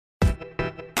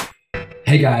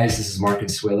Hey guys, this is Mark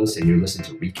Consuelos, and you're listening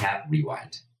to Recap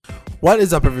Rewind. What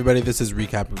is up, everybody? This is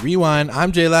Recap Rewind.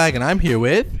 I'm J-Lag, and I'm here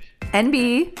with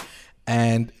NB.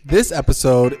 And this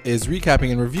episode is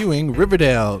recapping and reviewing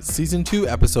Riverdale Season 2,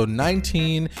 Episode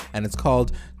 19, and it's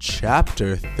called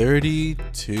Chapter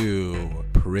 32,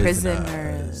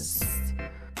 Prisoners.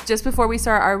 Just before we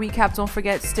start our recap, don't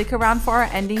forget, stick around for our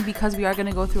ending because we are going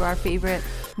to go through our favorite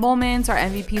moments, our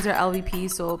MVPs, our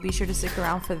LVPs, so be sure to stick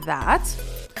around for that.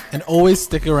 And always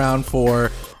stick around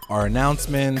for our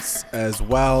announcements as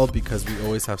well, because we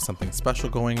always have something special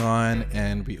going on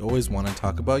and we always want to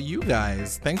talk about you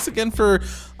guys. Thanks again for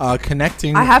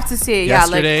connecting. I have to say,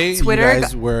 yesterday, like Twitter, you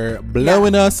guys were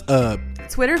blowing us up.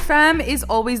 Twitter fam is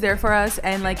always there for us,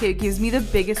 and like it gives me the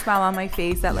biggest smile on my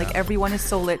face that like everyone is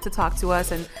so lit to talk to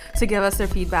us and to give us their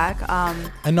feedback.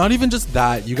 And not even just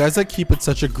that, you guys like keep it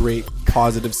such a great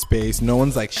positive space. No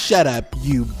one's like, shut up,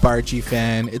 you Barchi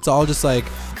fan. It's all just like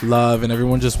love, and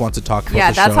everyone just wants to talk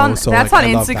about the show. That's on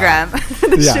Instagram.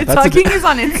 The shit talking is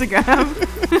on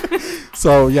Instagram.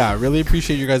 So yeah, really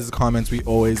appreciate you guys' comments. We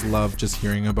always love just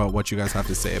hearing about what you guys have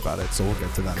to say about it. So we'll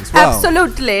get to that as well.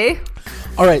 Absolutely.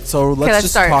 All right, so let's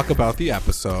just talk about the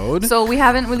episode. So we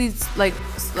haven't really like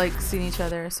seen each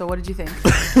other. So what did you think?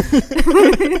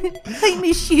 I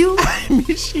miss you. I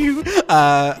miss you.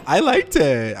 I liked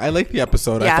it. I liked the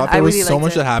episode. Yeah, I thought there was really so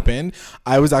much it. that happened.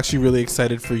 I was actually really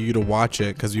excited for you to watch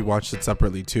it because we watched it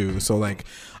separately too. So like,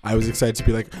 I was excited to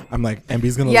be like, I'm like,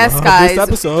 MB's gonna love this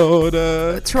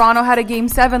episode. Toronto had a game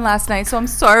 7 last night, so I'm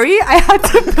sorry I had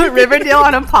to put Riverdale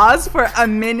on a pause for a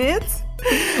minute.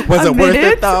 Was it worth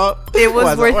it though? It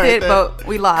was worth it, but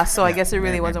we lost, so I guess it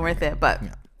really wasn't worth it. But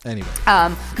anyway,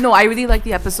 no, I really liked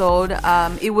the episode.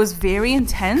 It was very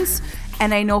intense.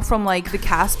 And I know from like the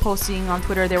cast posting on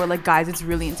Twitter, they were like, guys, it's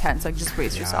really intense. Like, just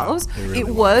brace yourselves. It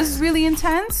was really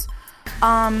intense.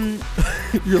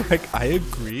 You're like, I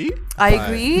agree. I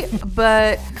agree,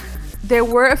 but there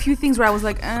were a few things where I was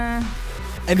like,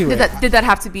 Anyway, did that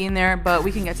have to be in there? But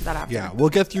we can get to that after. Yeah, we'll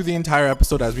get through the entire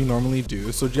episode as we normally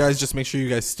do. So guys, just make sure you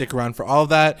guys stick around for all of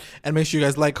that, and make sure you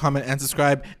guys like, comment, and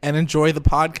subscribe, and enjoy the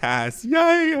podcast.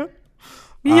 Yay!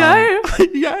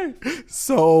 Yeah.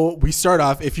 So we start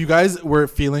off. If you guys were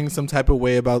feeling some type of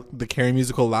way about the Carrie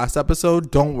musical last episode,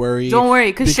 don't worry,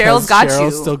 because Cheryl's got you.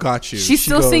 Cheryl still got you. She's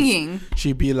still singing.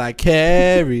 She'd be like,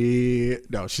 Carrie.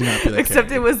 No, she's not. Be like Except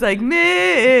Carrie. It was like,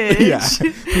 Mitch. Yeah,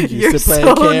 You're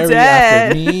so Carrie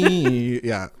dead. After me.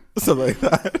 Yeah. Something like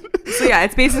that. So yeah,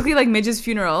 it's basically like Midge's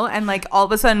funeral, and like all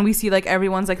of a sudden we see like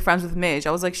everyone's like friends with Midge.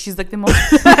 I was like, she's like the most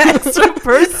extra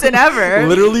person ever.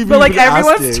 Literally, but like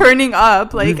everyone's turning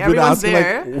up, like everyone's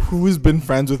there. Like, who's been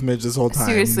friends with Midge this whole time?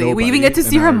 Seriously, nobody, we even get to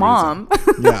see her mom.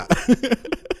 Yeah.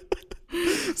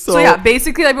 So yeah,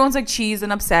 basically everyone's like cheesed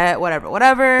and upset,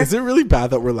 whatever. Is it really bad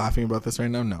that we're laughing about this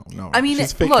right now? No. I mean,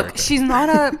 look, she's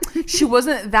not she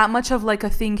wasn't that much of like a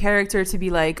thing character to be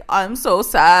like, I'm so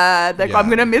sad, like I'm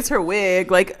gonna miss her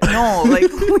wig. Like, no,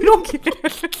 like we don't care.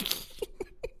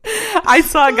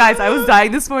 I was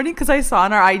dying this morning because I saw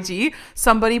on our IG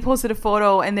somebody posted a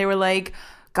photo and they were like,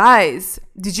 guys,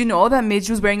 did you know that Midge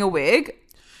was wearing a wig?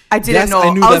 I didn't know.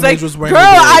 I knew that Midge was wearing a wig.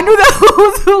 Girl, I knew that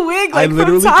was a wig. Like, I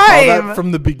literally called that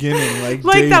from the beginning. Like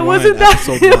that wasn't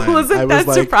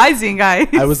that surprising, guys.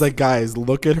 I was like, guys,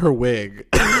 look at her wig.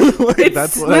 Like,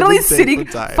 it's literally sitting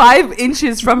 5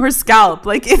 inches from her scalp.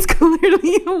 Like, it's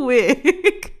clearly a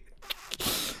wig.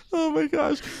 Oh my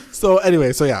gosh. So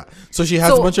anyway, so she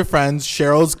has a bunch of friends.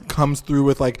 Cheryl's comes through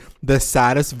with like the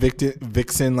saddest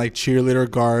vixen like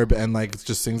cheerleader garb and like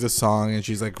just sings a song, and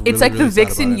she's like really, it's like really the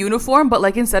vixen uniform, but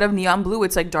like instead of neon blue,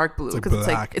 it's like dark blue because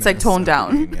it's like toned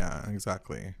down. Yeah,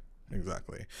 exactly.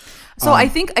 So I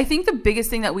think the biggest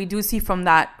thing that we do see from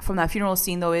that funeral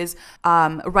scene though is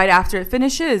right after it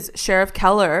finishes, Sheriff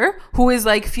Keller, who is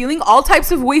like feeling all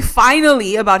types of way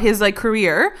finally about his like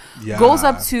career, goes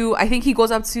up to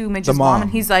Midge's mom,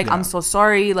 and he's like, I'm so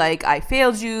sorry, like I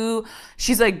failed you.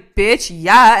 She's like, bitch,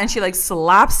 yeah, and she like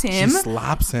slaps him.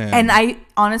 And I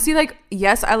honestly, like,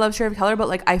 yes, I love Sheriff Keller, but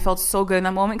like I felt so good in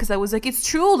that moment because I was like, it's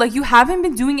true, like you haven't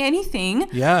been doing anything.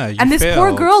 Yeah, and this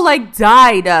poor girl like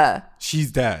died.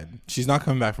 She's dead. She's not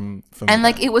coming back from and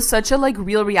like it was such a like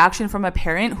real reaction from a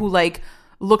parent who like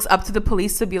looks up to the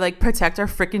police to be like, protect our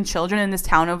freaking children in this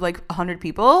town of like 100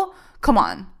 people. Come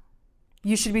on,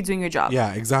 you should be doing your job.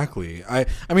 Yeah, exactly. I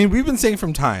mean, we've been saying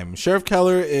from time, Sheriff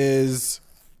Keller is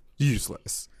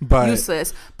useless. But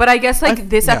I guess like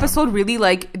this episode really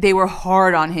like they were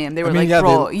hard on him. They were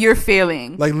bro, you're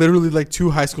failing. Like literally like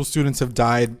 2 high school students have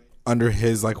died under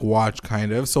his like watch,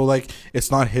 kind of. So like it's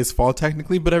not his fault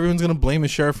technically, but everyone's gonna blame the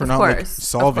sheriff for not like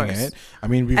solving it. I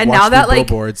mean, we've watched the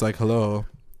billboards, like, hello.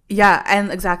 Yeah,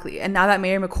 and exactly. And now that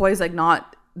Mayor McCoy is like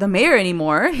not the mayor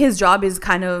anymore, his job is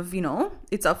kind of,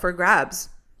 it's up for grabs.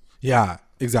 Yeah,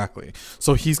 exactly.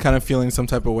 So he's kind of feeling some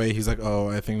type of way. He's like, oh,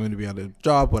 I think I'm going to be out of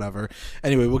job, whatever.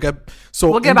 Anyway, we'll get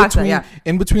back to that, yeah.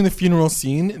 In between the funeral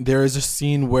scene, there is a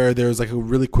scene where there's like a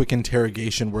really quick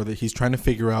interrogation where he's trying to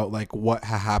figure out like what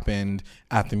happened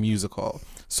at the musical.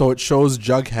 So it shows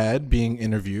Jughead being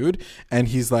interviewed, and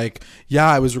he's like, yeah,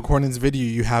 I was recording this video.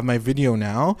 You have my video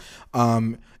now.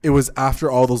 It was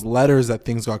after all those letters that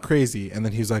things got crazy. And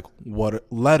then he's like, what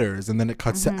letters? And then it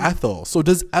cuts to Ethel. So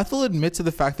does Ethel admit to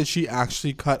the fact that she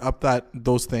actually cut up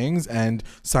those things and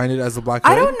signed it as a Black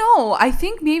Hood? I don't know. I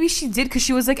think maybe she did, because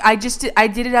she was like, I did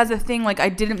it as a thing. Like, I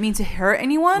didn't mean to hurt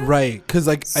anyone. Right. Because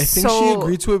like, I think she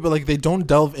agreed to it, but like they don't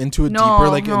delve into it deeper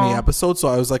like in the episode. So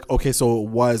I was like, okay, so it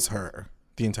was her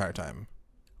the entire time.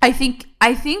 I think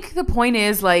the point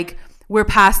is like, we're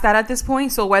past that at this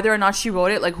point. So whether or not she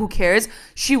wrote it, like, who cares?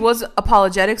 She was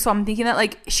apologetic. So I'm thinking that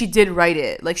like she did write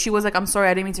it. Like, she was like, I'm sorry,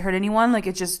 I didn't mean to hurt anyone. Like,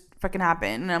 it just freaking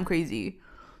happened and I'm crazy.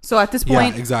 So at this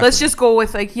point, exactly. Let's just go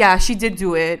with like, yeah, she did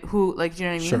do it. Who, like, do you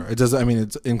know what I mean? Sure. It does. I mean,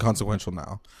 it's inconsequential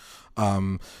now. I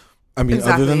mean,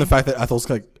 exactly. Other than the fact that Ethel's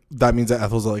like, that means that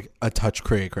Ethel's like a touch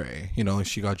cray, like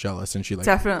she got jealous and she like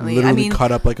definitely literally cut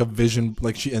up like a vision,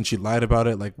 like she lied about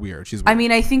it, like weird. She's weird. I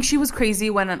mean, I think she was crazy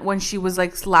when she was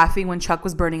like laughing when Chuck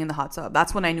was burning in the hot tub.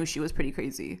 That's when I knew she was pretty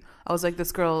crazy. I was like,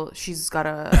 this girl, she's got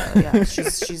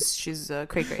she's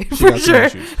cray for sure.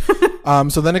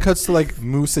 So then it cuts to like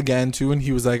Moose again too, and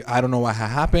he was like, I don't know what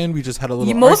happened. We just had a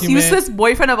little most argument. Useless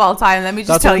boyfriend of all time. Let me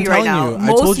just tell you right now.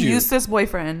 Most useless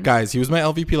boyfriend. Guys, he was my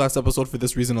LVP last episode for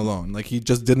this reason alone. Like, he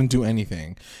just didn't do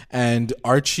anything. And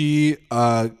Archie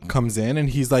comes in and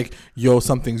he's like, yo,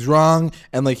 something's wrong.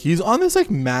 And like, he's on this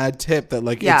like mad tip that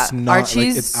like it's not like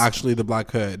it's actually the Black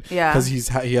Hood. Yeah. Because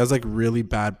he has like really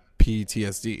bad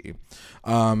PTSD.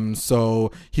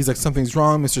 So he's like, something's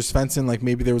wrong, Mr. Svensson, like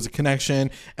maybe there was a connection.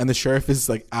 And the sheriff is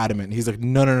like adamant. He's like,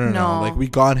 no, like we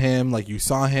got him, like you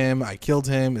saw him, I killed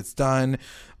him, it's done.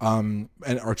 And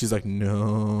Archie's like,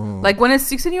 no. Like, when a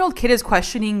 16-year-old kid is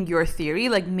questioning your theory,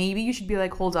 like maybe you should be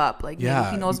like, hold up, like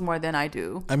maybe he knows more than I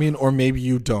do. I mean, or maybe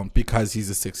you don't, because he's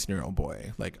a 16-year-old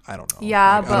boy. Like, I don't know.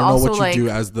 Yeah, like, but I don't know what you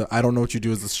do I don't know what you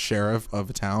do as the sheriff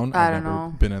of a town. I've never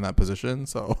been in that position,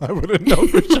 so I wouldn't know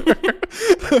for sure.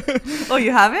 Oh,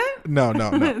 you haven't? No.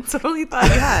 Totally thought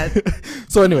you had.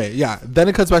 So anyway, yeah. Then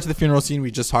it cuts back to the funeral scene.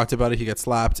 We just talked about it. He gets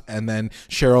slapped, and then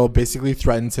Cheryl basically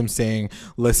threatens him, saying,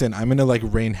 "Listen, I'm gonna like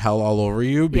rain hell all over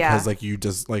you because like you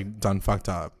just like done fucked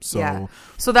up." So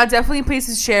so that definitely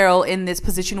places Cheryl in this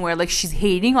position where like she's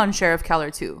hating on Sheriff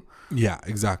Keller too. Yeah,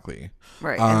 exactly.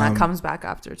 Right, and that comes back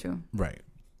after too. Right.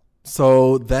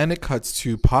 So then it cuts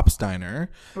to Pop's diner.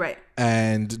 Right.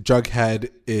 And Jughead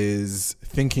is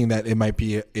thinking that it might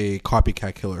be a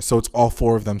copycat killer. So it's all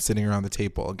four of them sitting around the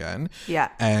table again. Yeah.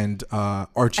 And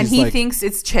Archie's and he thinks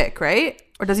it's Chick, right?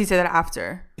 Or does he say that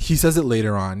after? He says it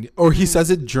later on. Or he says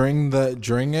it during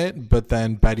it, but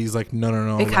then Betty's like,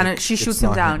 no. It kind of, she shoots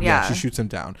him down. Yeah, she shoots him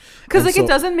down. Because like, it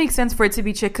doesn't make sense for it to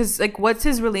be Chick. Because like, what's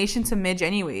his relation to Midge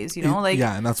anyways? You know, like.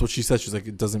 Yeah, and that's what she says. She's like,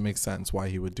 it doesn't make sense why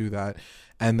he would do that.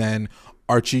 And then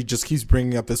Archie just keeps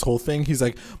bringing up this whole thing. He's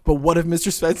like, but what if Mr.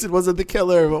 Svensson wasn't the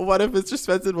killer? But what if Mr.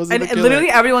 Svensson wasn't the killer? And literally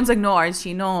everyone's like, no,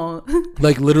 Archie, no.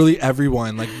 Like, literally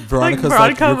everyone. Like, Veronica's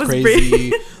like, you're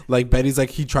crazy. Like, Betty's like,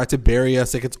 he tried to bury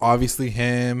us. Like, it's obviously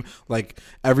him. Like,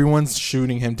 everyone's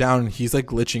shooting him down. And he's like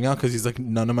glitching out because he's like,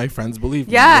 none of my friends believe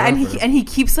me. Yeah, and he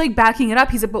keeps like backing it up.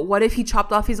 He's like, but what if he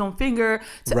chopped off his own finger?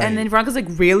 Right. And then Veronica's like,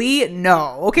 really?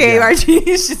 No. Okay, yeah. Archie.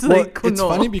 She's like, it's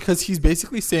funny because he's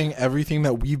basically saying everything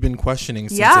that we've been questioning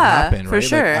since it happened, right? For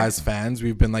sure. Like, as fans,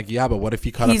 we've been like, yeah, but what if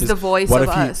he cut off his... He's the voice of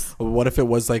us. What if it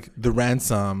was like the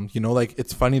ransom? You know, like,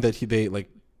 it's funny that they like...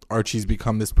 Archie's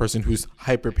become this person who's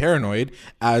hyper paranoid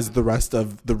as the rest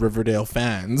of the Riverdale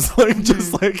fans. Like,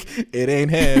 just like, it ain't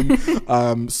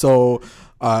him. So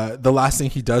the last thing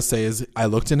he does say is, I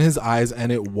looked in his eyes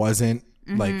and it wasn't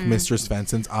like Mr.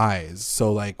 Svensson's eyes.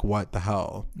 So like, what the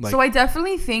hell? Like, so I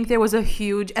definitely think there was a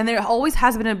huge, and there always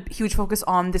has been a huge focus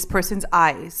on this person's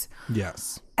eyes.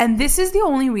 Yes. And this is the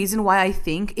only reason why I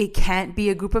think it can't be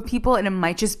a group of people and it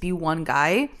might just be one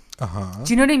guy. Do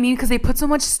you know what I mean? Because they put so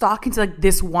much stock into like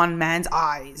this one man's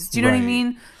eyes. Do you know what I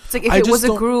mean? It's like, if it was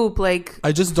a group, like,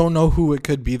 I just don't know who it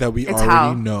could be that we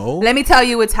already know. Let me tell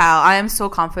you, it's Hal. I am so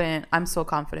confident.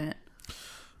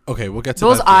 Okay, we'll get to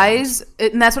those eyes,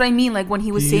 and that's what I mean. Like, when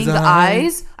he was saying the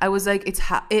eyes, I was like, it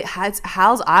has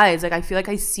Hal's eyes. Like, I feel like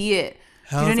I see it.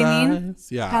 Do you know what I mean?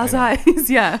 Yeah, Hal's eyes.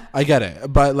 Yeah, I get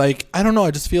it, but like, I don't know.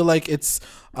 I just feel like it's.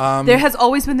 There has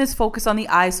always been this focus on the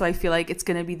eyes, so I feel like it's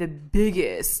gonna be the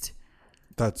biggest.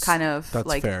 That's kind of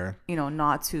like fair.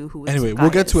 Not to who. Anyway, we'll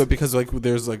get to it because like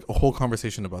there's like a whole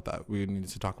conversation about that we need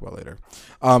to talk about later.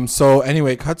 So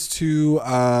anyway, it cuts to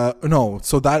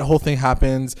so that whole thing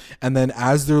happens, and then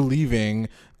as they're leaving,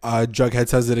 Jughead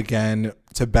says it again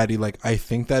to Betty, like, I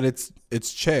think that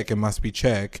it's Chick. It must be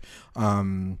Chick.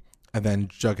 And then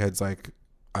Jughead's like,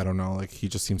 I don't know, like he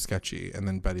just seems sketchy. And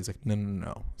then Betty's like,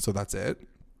 no. So that's it.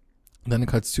 Then it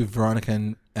cuts to Veronica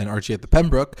and Archie at the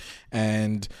Pembroke,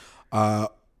 and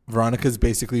Veronica's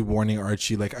basically warning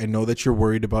Archie, like, I know that you're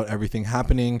worried about everything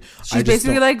happening. She's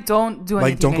basically like, don't do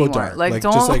anything don't go anymore. dark. Like,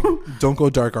 don't just like don't go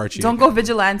dark, Archie. Don't go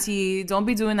vigilante. Don't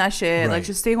be doing that shit. Right. Like,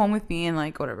 just stay home with me and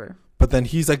like whatever. But then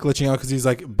he's like glitching out because he's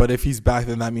like, but if he's back,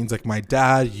 then that means like my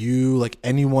dad, you, like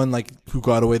anyone like who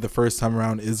got away the first time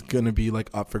around is gonna be like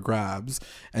up for grabs.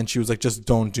 And she was like, just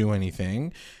don't do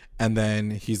anything. And then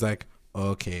he's like,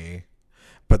 okay.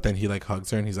 But then he like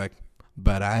hugs her and he's like,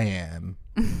 but I am.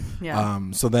 Yeah.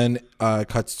 So then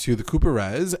cuts to the Cooper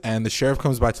res, and the sheriff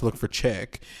comes by to look for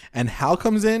Chick, and Hal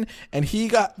comes in, and he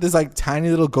got this like tiny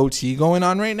little goatee going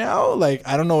on right now. Like,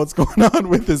 I don't know what's going on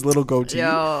with his little goatee.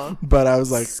 Yo, but I was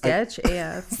like, sketch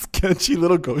AF. Sketchy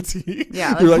little goatee.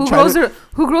 Yeah, like,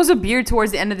 who grows a beard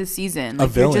towards the end of the season? Like,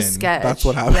 a villain. Just sketch. That's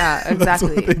what happens. Yeah, exactly. That's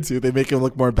what they do. They make him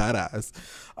look more badass.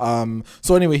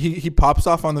 So anyway, he pops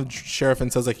off on the sheriff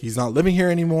and says like, he's not living here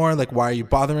anymore. Like, why are you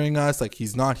bothering us? Like,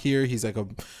 he's not here. He's like a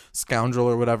scoundrel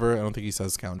or whatever. I don't think he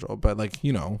says scoundrel, but like,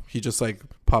 he just like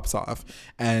pops off,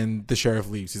 and the sheriff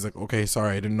leaves. He's like, okay,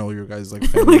 sorry, I didn't know you guys like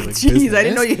family, like, jeez, business. I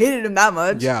didn't know you hated him that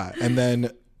much. Yeah. And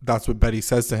then that's what Betty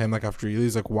says to him, like, after he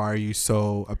leaves, like, why are you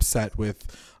so upset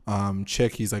with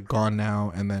Chick? He's like gone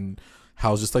now. And then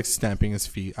Hal's just like stamping his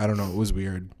feet. I don't know, it was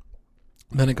weird.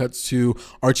 Then it cuts to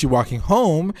Archie walking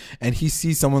home, and he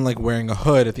sees someone like wearing a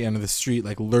hood at the end of the street,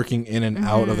 like lurking in and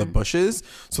out of the bushes.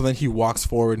 So then he walks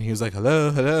forward and he was like,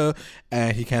 hello,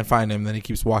 and he can't find him. Then he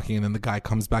keeps walking, and then the guy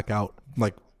comes back out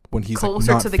like when he's closer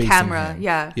like, not to the facing camera. him.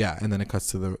 Yeah. And then it cuts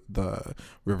to the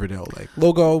Riverdale like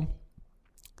logo.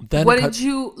 Then what did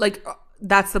you like?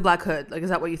 That's the Black Hood. Like, is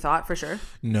that what you thought for sure?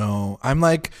 No, I'm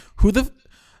like, who the.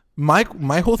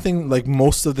 My whole thing, like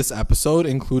most of this episode,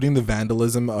 including the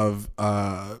vandalism of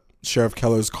Sheriff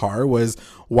Keller's car, was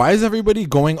why is everybody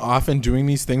going off and doing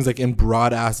these things like in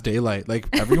broad ass daylight? Like,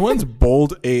 everyone's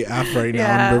bold AF right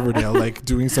now in Riverdale, like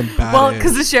doing some bad. Well,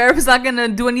 because the sheriff is not gonna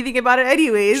do anything about it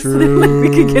anyways. True.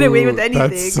 Like, we could get away with anything.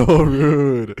 That's so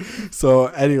rude. So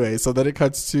anyway, so then it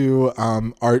cuts to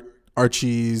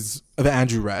Archie's the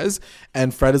Andrew res,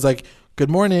 and Fred is like, good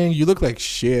morning, you look like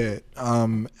shit.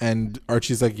 And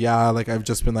Archie's like, yeah, like I've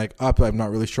just been like up, I'm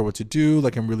not really sure what to do,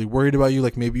 like I'm really worried about you,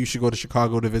 like maybe you should go to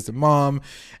Chicago to visit mom.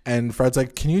 And Fred's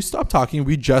like, can you stop talking?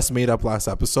 We just made up last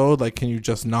episode, like can you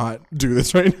just not do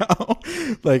this right now?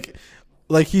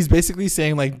 like he's basically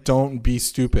saying like, don't be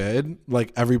stupid,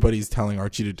 like everybody's telling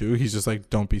Archie to do. He's just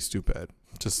like, don't be stupid,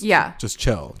 just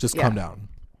chill, just calm down.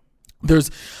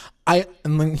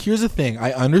 And then here's the thing,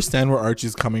 I understand where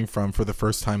Archie's coming from for the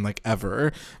first time like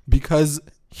ever, because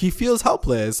he feels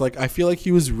helpless. Like, I feel like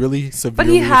he was really severely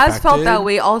But he has affected. felt that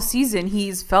way all season.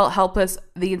 He's felt helpless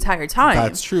the entire time.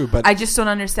 That's true, but I just don't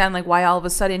understand like why all of a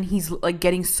sudden he's like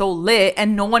getting so lit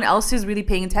and no one else is really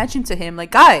paying attention to him.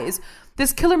 Like, guys,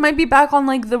 this killer might be back on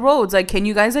like the roads. Like, can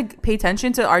you guys like pay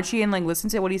attention to Archie and like listen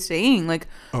to what he's saying? Like,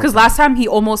 because last time he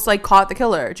almost like caught the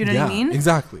killer. Do you know what I mean?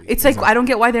 Exactly. It's like, I don't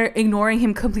get why they're ignoring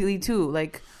him completely too.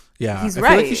 Like, yeah, he's I right.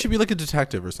 feel like he should be like a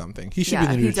detective or something. He should be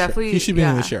the new sheriff. He should be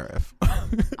the new sheriff.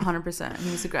 100%. He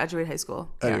needs to graduate high school.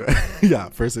 Anyway, yeah,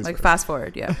 first like fast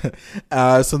forward,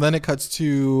 yeah. So then it cuts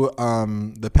to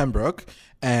the Pembroke,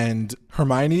 and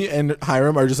Hermione and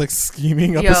Hiram are just like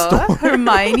scheming up a storm.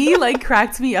 Hermione like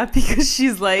cracked me up because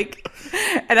she's like,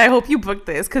 and I hope you booked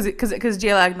this because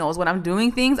J-Lag knows when I'm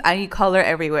doing things, I need color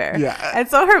everywhere. Yeah. And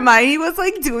so Hermione was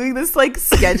like doing this like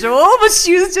schedule, but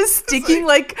she was just sticking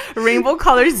like rainbow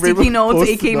colored sticky notes,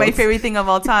 aka my favorite thing of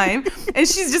all time. And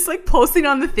she's just like posting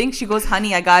on the thing. She goes,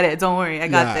 honey, I got it. Don't worry. I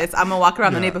got this. I'm gonna walk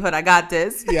around the neighborhood. I got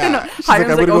this. Yeah. And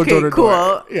Hiram's like, okay,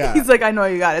 cool. Yeah. He's like, I know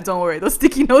you got it. Don't worry. Those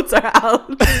sticky notes are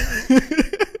out.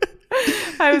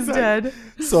 I was dead.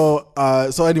 So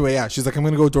anyway, yeah, she's like, I'm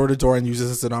gonna go door to door and use this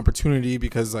as an opportunity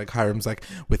because like Hiram's like,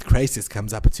 with crisis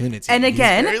comes opportunity. And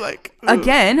again,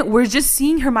 we're just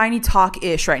seeing Hermione talk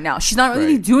ish right now. She's not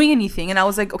really doing anything, and I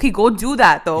was like, okay, go do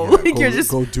that though. Yeah, like you're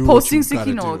just posting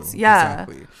sticky notes. Yeah.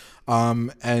 Exactly.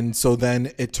 And so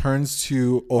then it turns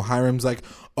to Hiram's like,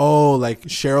 oh, like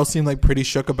Cheryl seemed like pretty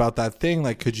shook about that thing.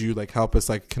 Like, could you like help us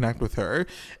like connect with her?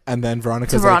 And then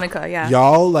Veronica's like, yeah.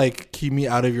 Y'all like keep me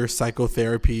out of your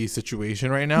psychotherapy situation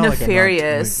right now.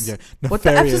 Nefarious. Like, nefarious. What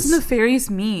the F does nefarious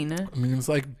mean? I mean, it's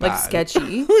like bad. Like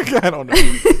sketchy. Like, I don't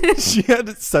know. She had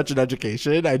such an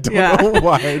education. I don't know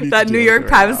why. That New York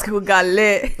private school got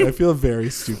lit. I feel very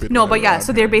stupid. No, but yeah.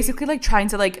 So they're basically like trying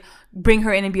to like bring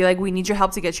her in and be like, we need your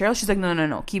help to get Cheryl. She's like,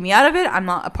 no, keep me out of it. I'm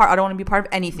not a part. I don't want to be part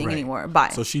of anything anymore. Bye.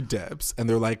 So she dips, and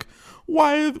they're like,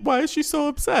 why is she so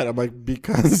upset? I'm like,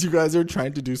 because you guys are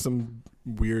trying to do some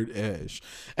weird-ish.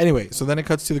 Anyway, so then it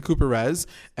cuts to the Cooper res,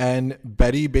 and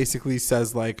Betty basically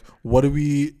says like, what do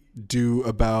we do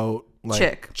about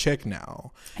like Chick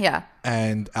now? Yeah.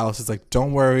 And Alice is like,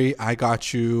 don't worry, I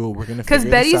got you. We're gonna figure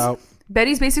this out.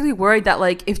 Betty's basically worried that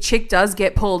like if Chick does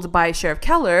get pulled by Sheriff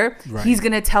Keller, he's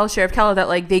gonna tell Sheriff Keller that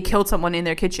like they killed someone in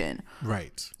their kitchen.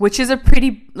 Right. Which is a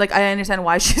pretty like, I understand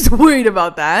why she's worried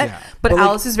about that. Yeah. But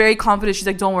Alice is very confident. She's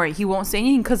like, don't worry, he won't say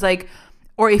anything because like,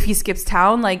 or if he skips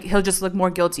town, like he'll just look more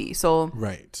guilty. So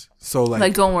right. So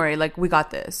like don't worry, like we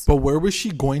got this. But where was she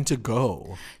going to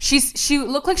go? She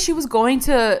looked like she was going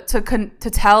to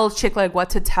tell Chick like what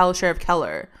to tell Sheriff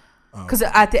Keller. Because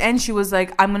at the end she was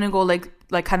like, I'm gonna go like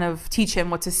kind of teach him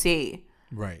what to say.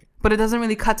 Right. But it doesn't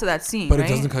really cut to that scene. But right?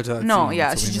 it doesn't cut to that scene. No,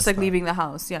 yeah. She's just like leaving the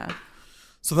house. Yeah.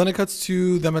 So then it cuts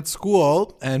to them at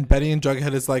school, and Betty and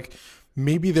Jughead is like,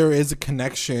 maybe there is a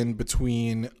connection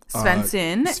between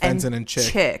Svensson and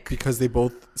Chick because they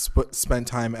both spent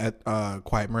time at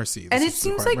Quiet Mercy. And it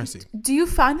seems like, do you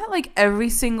find that like every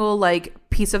single like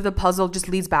piece of the puzzle just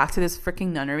leads back to this freaking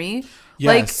nunnery?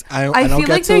 Yes, like, I feel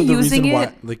like they're using it.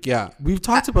 Why, like, yeah, we've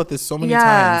talked about this so many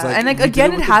times. Like, and like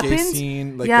again, it happens. The gay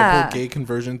scene, like the whole gay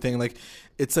conversion thing, like.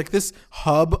 It's like this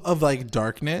hub of like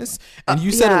darkness, and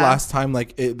you said it last time.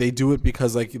 Like they do it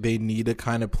because like they need a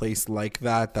kind of place like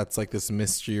that. That's like this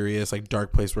mysterious, like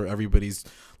dark place where everybody's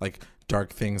like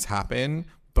dark things happen.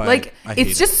 But like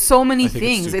it's just so many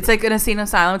things. It's like an insane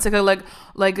asylum. It's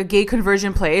like a gay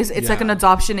conversion place. It's like an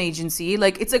adoption agency.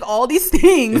 Like it's like all these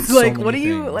things. It's like so what do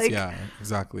you like? Yeah,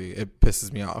 exactly. It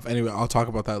pisses me off. Anyway, I'll talk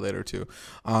about that later too.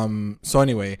 So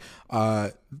anyway,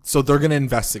 so they're gonna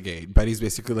investigate. Betty's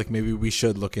basically like, maybe we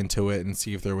should look into it and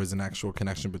see if there was an actual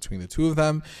connection between the two of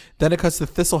them. Then it cuts to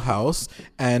Thistle House,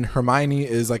 and Hermione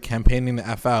is like campaigning the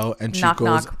F out, and she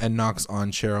goes and knocks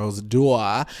on Cheryl's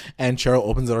door, and Cheryl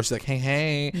opens the door. She's like,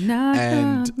 hey.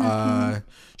 And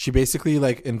she basically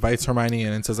like invites Hermione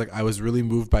in and says like, I was really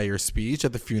moved by your speech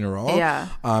at the funeral. Yeah.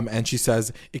 And she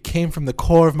says, it came from the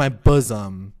core of my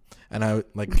bosom. And I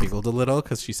like giggled a little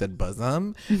because she said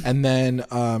bosom. And then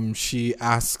she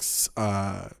asks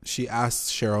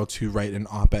Cheryl to write an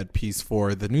op-ed piece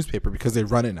for the newspaper because they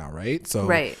run it now, right?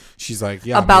 So she's like,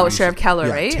 yeah, about Sheriff Keller,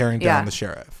 right? Tearing down the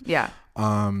sheriff. Yeah.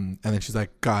 And then she's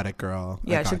like, got it, girl.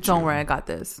 Yeah, she's like, don't worry, I got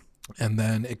this. And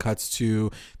then it cuts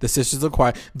to the Sisters of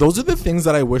Quiet. Those are the things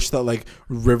that I wish that like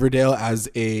Riverdale as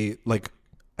a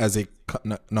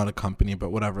not a company,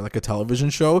 but whatever, like a television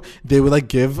show, they would like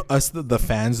give us the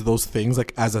fans those things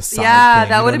like as a side thing,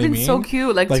 that would have been so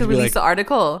cute, like to release the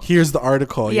article. Here's the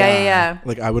article. Yeah.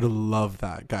 Like I would have loved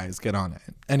that. Guys, get on it.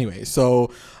 Anyway,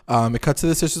 so it cuts to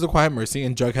the Sisters of Quiet Mercy,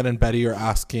 and Jughead and Betty are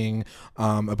asking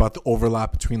about the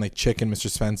overlap between like Chick and Mr.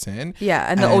 Svensson. Yeah,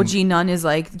 and the OG nun is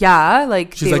like, yeah,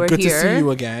 like she's they like, were good here. to see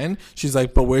you again. She's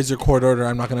like, but where's your court order?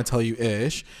 I'm not gonna tell you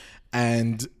ish.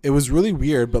 And it was really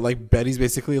weird, but like Betty's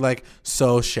basically like,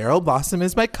 so Cheryl Blossom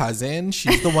is my cousin.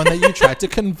 She's the one that you tried to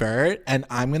convert, and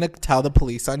I'm gonna tell the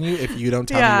police on you if you don't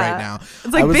tell me right now. It's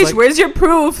like, bitch, where's your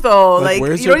proof though? Like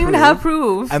you don't even have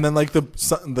proof. And then like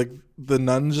the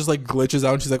nun just like glitches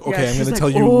out, and she's like, okay, I'm gonna tell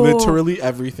you literally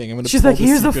everything. I'm gonna. She's like,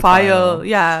 here's the file.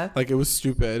 Yeah. Like it was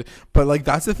stupid, but like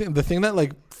that's the thing. The thing that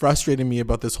like frustrated me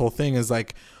about this whole thing is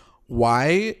like,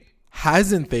 why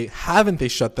haven't they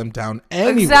shut them down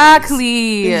anyway?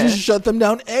 Exactly. They just shut them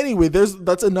down anyway.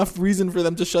 That's enough reason for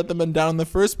them to shut them down in the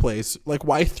first place. Like,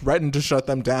 why threaten to shut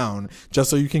them down just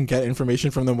so you can get information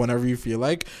from them whenever you feel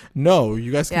like? No,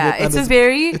 you guys can get them.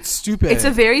 It's stupid. It's a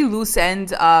very loose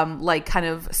end like kind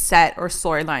of set or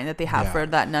storyline that they have for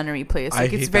that nunnery place.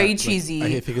 Like it's very cheesy.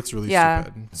 Like, I think it's really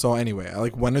stupid. So anyway,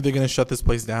 like, when are they gonna shut this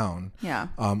place down? Yeah.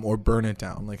 Or burn it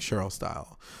down like Cheryl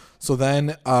style. So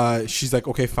then she's like,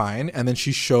 okay, fine. And then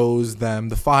she shows them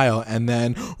the file. And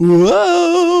then,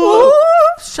 whoa! Ooh,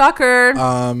 shocker.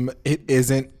 It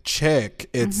isn't Chick.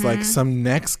 It's like some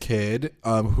next kid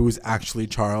who's actually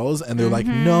Charles. And they're like,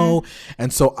 no.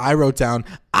 And so I wrote down,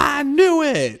 I knew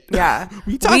it. Yeah.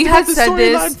 We talked about the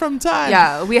storyline from Time.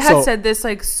 Yeah, we had said this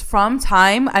like from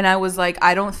Time, and I was like,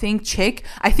 I don't think Chick.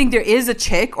 I think there is a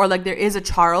Chick, or like there is a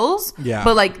Charles. Yeah.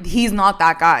 But like he's not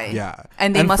that guy. Yeah.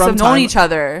 And they must have known each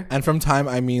other. And from Time,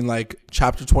 I mean like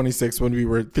chapter 26 when we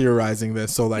were theorizing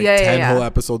this. So like 10 whole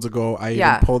episodes ago, I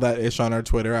even pulled that ish on our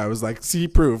Twitter. I was like, see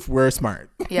proof, we're smart.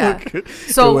 Yeah.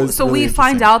 So really we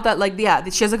find out that like,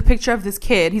 she has like a picture of this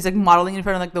kid. He's like modeling in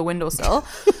front of like the windowsill.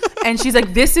 And she's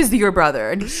like, this is your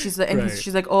brother. And she's like,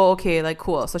 she's like, oh, okay, like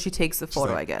cool. So she takes the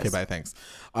photo, I guess. Okay, bye, thanks.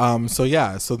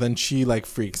 So then she like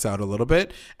freaks out a little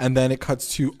bit, and then it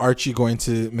cuts to Archie going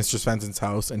to Mr. Svensson's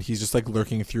house, and he's just like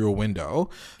lurking through a window.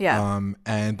 Yeah.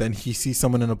 And then he sees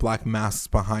someone in a black mask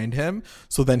behind him.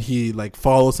 So then he like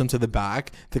follows him to the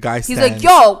back. The guy he's like,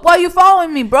 yo, why are you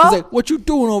following me, bro? He's like, what you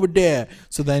doing over there?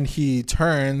 So then he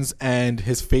turns, and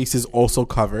his face is also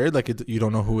covered, like you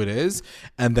don't know who it is.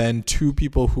 And then two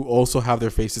people who also have their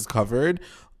faces covered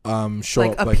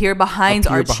appear behind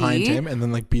him, and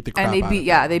then like beat the crap out of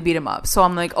him. They beat him up. So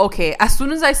I'm like, okay, as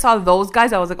soon as I saw those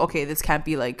guys, I was like, okay, this can't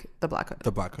be like the Black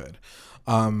Hood.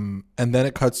 And then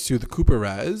it cuts to the Cooper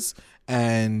Res,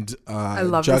 and I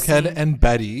love Jughead and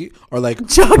Betty are like,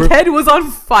 Jughead was on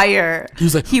fire. He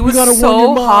was like, he was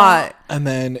so hot. And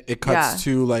then it cuts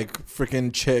to like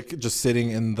freaking Chick just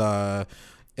sitting in the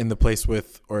place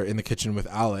in the kitchen with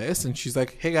Alice, and she's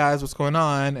like, hey guys, what's going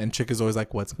on? And Chick is always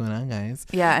like, what's going on, guys?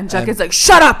 Yeah. And Jughead's like,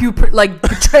 shut up, you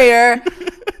betrayer.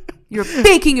 You're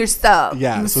faking yourself.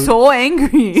 Yeah. He was so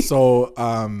angry. So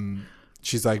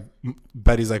she's like,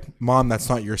 Betty's like, Mom, that's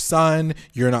not your son,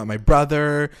 you're not my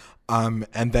brother.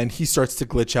 And then he starts to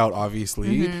glitch out,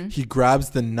 obviously. He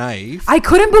grabs the knife. I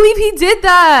couldn't believe he did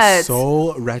that.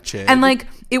 So wretched. And like,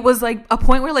 it was like a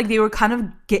point where like they were kind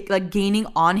of gaining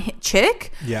on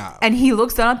Chick. Yeah. And he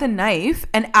looks down at the knife,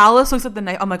 and Alice looks at the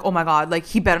knife. I'm like, oh my God, like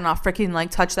he better not freaking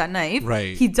like touch that knife.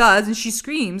 Right. He does, and she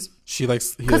screams. She like,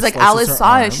 because like Alice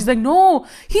saw it. She's like, no,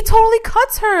 he totally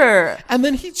cuts her. And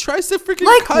then he tries to freaking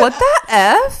like cut. What the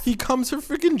F? He comes for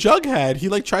freaking Jughead. He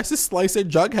like tries to slice at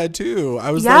Jughead too.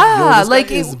 I was like, yo, this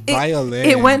guy is violent.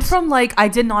 It went from like, I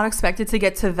did not expect it to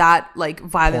get to that like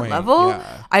violent level.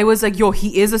 Yeah. I was like, yo,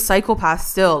 he is a psychopath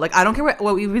still. Like, I don't care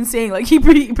what we've been saying. Like, he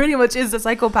pretty much is a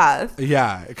psychopath.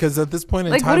 Yeah, because at this point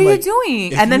in like, time, what are you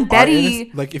doing? And then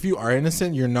Betty, like, if you are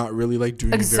innocent, you're not really like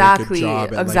doing a very good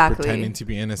job at like pretending to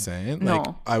be innocent. No. Like,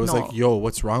 I was like, yo,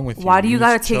 what's wrong with you? Why do you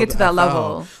gotta take it to that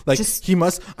level? Like, he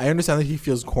must, I understand that he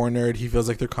feels cornered. He feels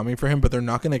like they're coming for him, but they're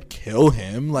not gonna kill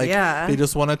him. Like, they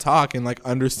just want to talk and like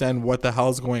understand what the hell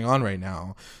is going on right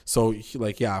now. So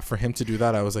for him to do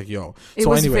that, I was like, yo. It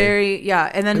was very,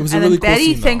 and then really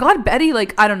Betty, cool thank God Betty,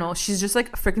 like, I don't know, she's just like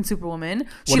a freaking Superwoman.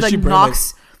 She like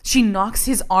knocks. She knocks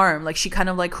his arm, like she kind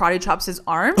of like karate chops his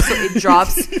arm, so it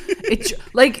drops.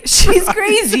 Like, she's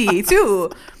crazy too.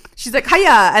 She's like,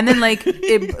 hiya, and then like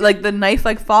it, like the knife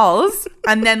like falls,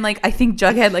 and then like I think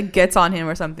Jughead like gets on him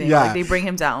or something. Yeah, like they bring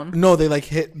him down. No, they like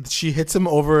she hits him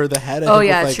over the head. With,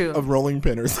 like, true. A rolling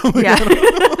pin or something. Yeah,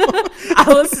 I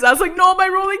was like, no, my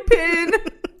rolling pin.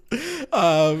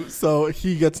 So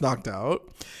he gets knocked out.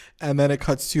 And then it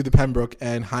cuts to the Pembroke,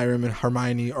 and Hiram and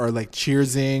Hermione are like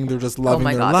cheersing. They're just loving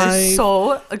their life. They're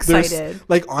so excited.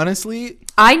 Like, honestly,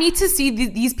 I need to see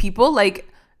these people like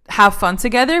have fun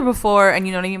together before, and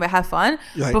you know what I mean by have fun,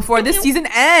 like, before this season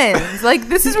ends. Like,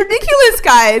 this is ridiculous,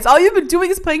 guys. All you've been doing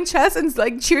is playing chess and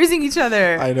like cheersing each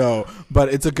other. I know,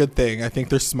 but it's a good thing. I think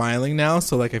they're smiling now,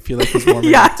 so like I feel like it's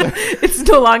warming up. It's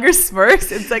no longer smirks.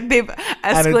 It's like they've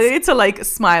escalated to like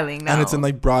smiling now, and it's in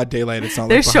like broad daylight. It's not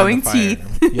they're like showing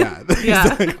teeth. Yeah.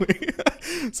 Exactly.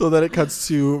 So then it cuts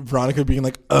to Veronica being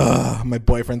like, ugh, my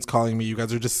boyfriend's calling me. You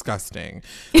guys are disgusting.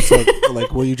 So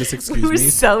like, will you just excuse me? We're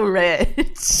so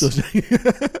rich.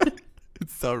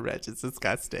 It's so rich, it's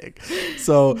disgusting.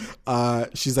 So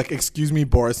she's like, excuse me,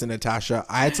 Boris and Natasha,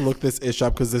 I had to look this ish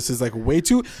up because this is like way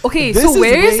too so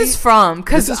where is this from?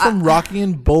 Because this is from Rocky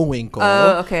and Bullwinkle.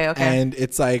 Okay. And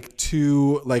it's like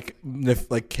two like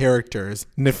characters,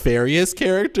 nefarious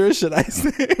characters, should I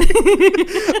say?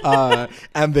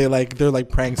 And they're like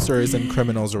pranksters and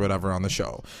criminals or whatever on the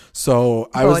show.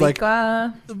 So I was like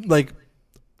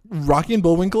Rocky and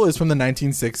Bullwinkle is from the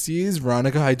 1960s.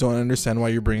 Veronica, I don't understand why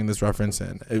you're bringing this reference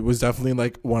in. It was definitely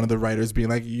like one of the writers being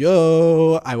like,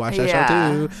 yo, I watched that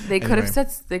show too. They could have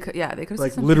said like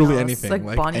said literally else. anything.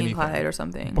 Like Bonnie and Clyde or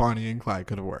something. Bonnie and Clyde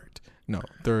could have worked. No,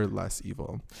 they're less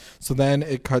evil. So then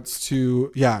it cuts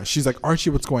to, she's like, Archie,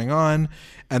 what's going on?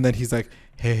 And then he's like,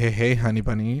 hey, honey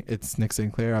bunny, it's Nick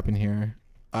St. Clair up in here.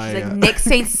 She's like, Nick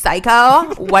St.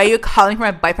 Psycho? Why are you calling from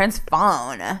my boyfriend's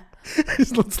phone?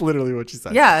 That's literally what she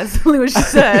said. Yeah, that's literally what she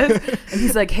said. And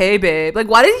he's like, hey, babe. Like,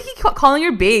 why did he keep calling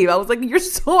her babe? I was like, you're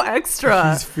so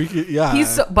extra. He's freaking,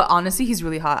 yeah. But honestly, he's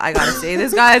really hot. I gotta say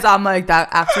this, guys. I'm like, that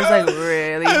actor's like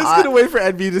really hot. I was gonna wait for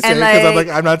NB to say it because I'm like,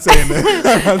 I'm not saying this.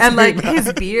 And like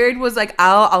his beard was like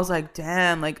out. I was like,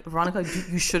 damn, like Veronica,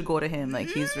 you should go to him. Like,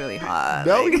 he's really hot.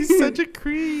 No, like, he's such a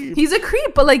creep. He's a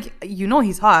creep, but like, you know,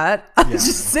 he's hot. I'm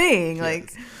just saying, yes.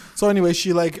 like. So anyway,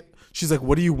 she's like,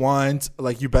 what do you want?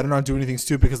 Like, you better not do anything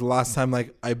stupid because the last time,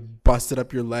 like, I busted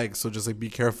up your leg. So just, like, be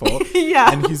careful.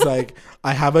 Yeah. And he's like,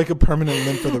 I have, like, a permanent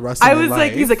limp for the rest of my life. I was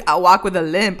like, he's like, I'll walk with a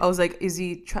limp. I was like, is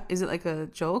it like a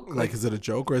joke? Like, is it a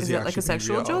joke or is he it like a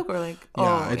sexual real? Joke or like,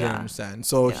 I didn't understand.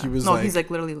 So he was no, like. he's like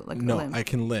literally like no, a limp. I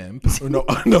can limp. no,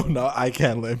 I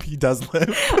can't limp. He does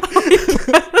limp.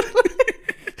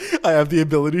 I have the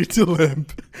ability to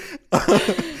limp.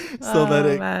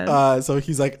 So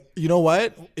he's like, you know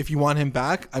what? If you want him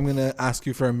back, I'm gonna ask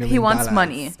you for $1 million. He wants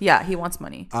money. Yeah, he wants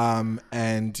money.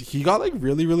 And he got like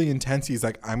really, really intense. He's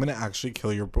like, I'm gonna actually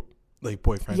kill your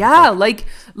boyfriend. Yeah, like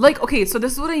okay. So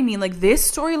this is what I mean. Like this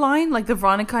storyline, like the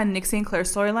Veronica and Nick St. Clair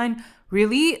storyline,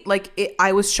 really, like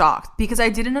I was shocked because I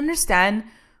didn't understand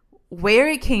where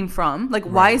it came from. Like,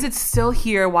 why is it still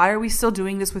here? Why are we still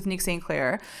doing this with Nick St.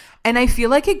 Clair? And I feel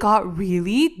like it got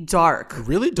really dark.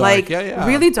 Really dark, like, yeah.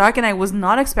 Really dark, and I was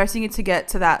not expecting it to get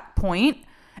to that point.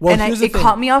 Well, and it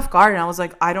caught me off guard, and I was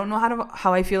like, I don't know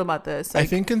how I feel about this. Like, I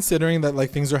think considering that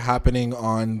like things are happening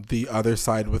on the other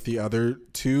side with the other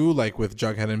two, like with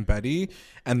Jughead and Betty,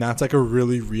 and that's like a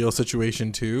really real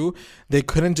situation too. They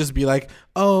couldn't just be like,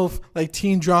 oh, like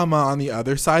teen drama on the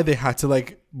other side. They had to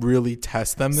like really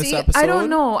test them this episode. I don't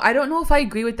know if I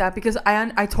agree with that because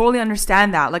I totally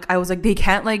understand that. Like I was like, they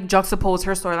can't like juxtapose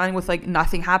her storyline with like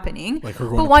nothing happening. Like her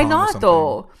going but to why prom or not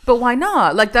though? But why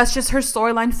not? Like that's just her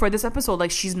storyline for this episode.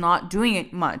 Like she's not doing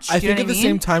it much. I think at the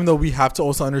same time though, we have to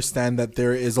also understand that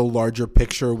there is a larger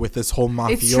picture with this whole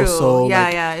mafioso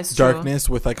it's darkness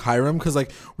true. with like Hiram, because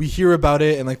like we hear about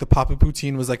it and like the Papa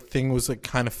Poutine was like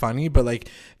kind of funny, but like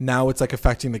now it's like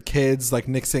affecting the kids. Like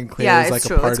Nick St. Clair is like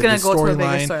a part of the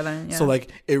storyline. Yeah. So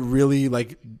like it really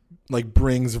like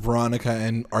brings Veronica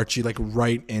and Archie like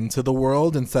right into the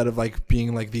world instead of like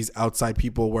being like these outside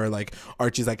people where like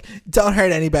Archie's like, don't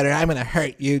hurt anybody, I'm gonna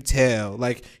hurt you too.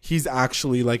 Like he's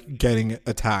actually like getting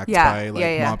attacked by like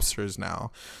mobsters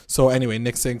now. So anyway,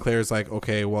 Nick St. Clair is like,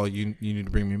 okay, well you need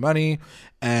to bring me money.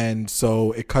 And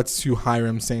so it cuts to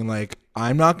Hiram saying like,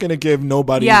 I'm not gonna give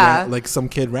nobody like some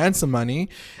kid ransom money.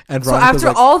 And Veronica's so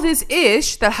after all this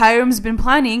ish that Hiram's been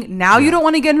planning, now you don't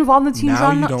want to get involved in the teen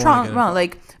drama.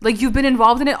 Like you've been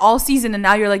involved in it all season, and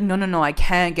now you're like, no, I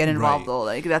can't get involved though.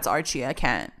 Like that's Archie, I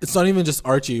can't. It's not even just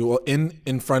Archie. Well,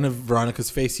 in front of Veronica's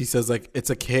face, he says like, it's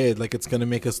a kid. Like it's gonna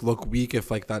make us look weak if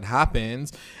like that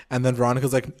happens. And then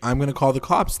Veronica's like, I'm gonna call the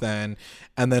cops then.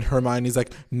 And then Hermione's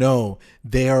like, no,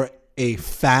 they are a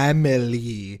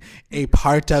family, a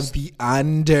part of the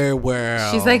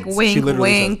underworld. She's like, wink,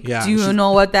 wink. Says, do you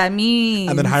know what that means?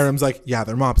 And then Hiram's like, yeah,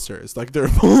 they're mobsters. Like they're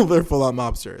full on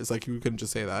mobsters. Like you couldn't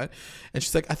just say that. And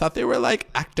she's like, I thought they were like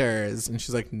actors. And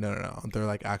she's like, no, they're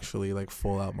like actually like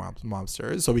full out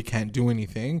mobsters. So we can't do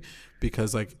anything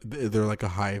because like they're like a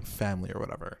high family or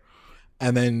whatever.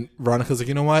 And then Veronica's like,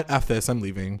 you know what? F this, I'm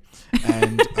leaving.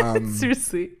 And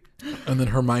seriously. And then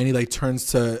Hermione like turns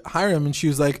to Hiram and she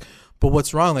was like, but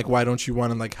what's wrong? Like, why don't you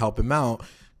want to like help him out?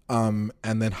 And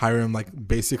then Hiram like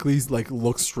basically like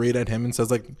looks straight at him and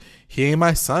says like, he ain't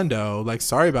my son though. Like,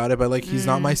 sorry about it, but like he's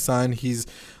not my son. He's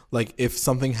like, if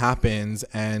something happens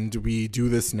and we do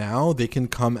this now, they can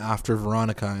come after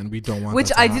Veronica, and we don't want.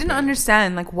 Which I didn't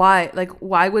understand. Like, why? Like,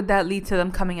 why would that lead to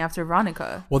them coming after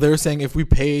Veronica? Well, they were saying if we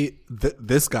pay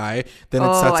this guy, then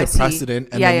it sets a precedent,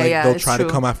 and then like they'll try to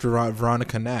come after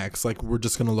Veronica next. Like, we're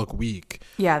just gonna look weak.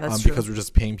 Yeah, that's true. Because we're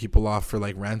just paying people off for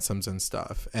like ransoms and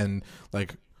stuff. And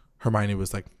like Hermione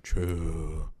was like,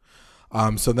 true.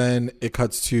 So then it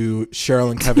cuts to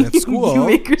Cheryl and Kevin at school. You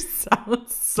make her sound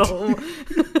so.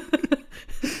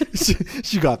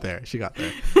 she got there.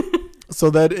 So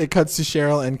then it cuts to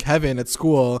Cheryl and Kevin at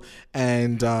school,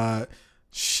 and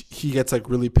he gets like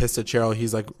really pissed at Cheryl.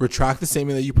 He's like, retract the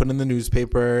statement that you put in the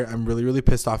newspaper. I'm really, really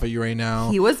pissed off at you right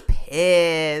now. He was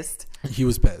pissed.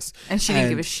 And she didn't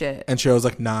give a shit. And Cheryl's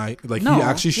like, nah, like he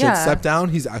actually should step down.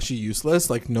 He's actually useless.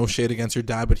 Like, no shade against your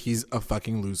dad, but he's a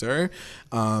fucking loser.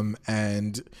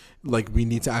 And like we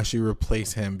need to actually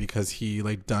replace him because he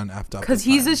like done effed up. Because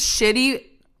he's a shitty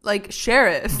like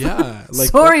sheriff. Yeah. Like,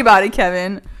 sorry about it,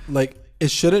 Kevin. Like,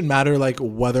 it shouldn't matter like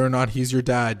whether or not he's your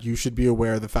dad. You should be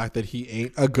aware of the fact that he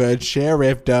ain't a good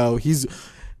sheriff though. He's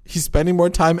he's spending more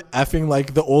time effing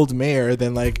like the old mayor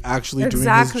than like actually doing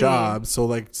his job. So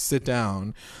like sit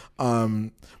down.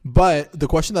 But the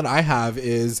question that I have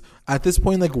is, at this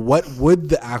point, like, what would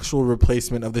the actual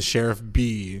replacement of the sheriff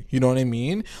be? You know what I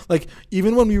mean? Like,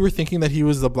 even when we were thinking that he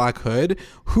was the Black Hood,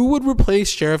 who would replace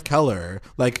Sheriff Keller?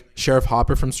 Like, Sheriff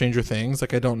Hopper from Stranger Things?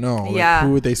 Like, I don't know. Yeah. Like,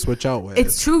 who would they switch out with?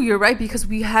 It's true. You're right, because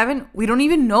we don't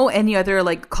even know any other,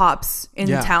 like, cops in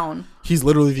town. He's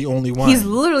literally the only one. He's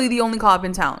literally the only cop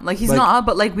in town. Like, he's like, not,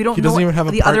 but, like, we don't know even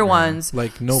have the partner. other ones.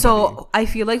 Like, nobody. So, I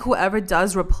feel like whoever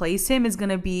does replace him is going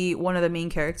to be one of the main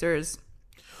characters.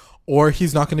 Or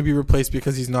he's not going to be replaced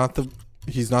because he's not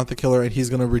the killer, and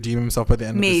he's going to redeem himself by the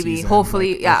end of the season.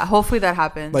 Hopefully, like, hopefully that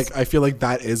happens. Like, I feel like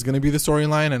that is going to be the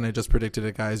storyline, and I just predicted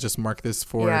it, guys. Just mark this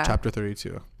for chapter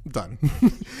 32. Done.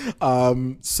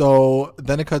 So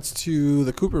then it cuts to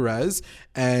the Cooper res,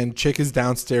 and Chick is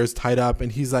downstairs tied up,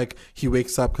 and he's like, he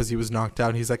wakes up because he was knocked out,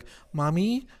 and he's like,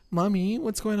 mommy,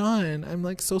 what's going on? I'm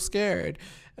like so scared.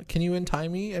 Can you untie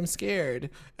me? I'm scared.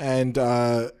 And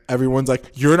everyone's like,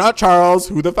 you're not Charles.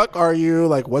 Who the fuck are you?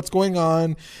 Like, what's going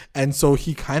on? And so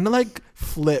he kind of like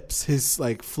flips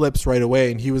right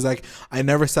away. And he was like, I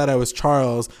never said I was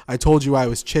Charles. I told you I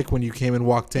was Chick when you came and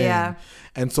walked in. Yeah.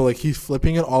 And so like he's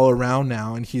flipping it all around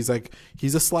now. And he's like,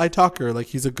 he's a sly talker. Like,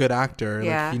 he's a good actor.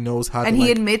 Yeah. Like, he knows how and to, he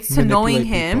like, admits to knowing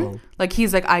him. People. Like,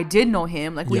 he's like, I did know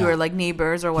him. Like, we were like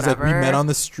neighbors or whatever. He's like, we met on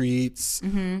the streets.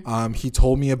 Mm-hmm. He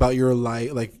told me about your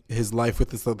life, like his life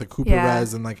with this, like, the Cooper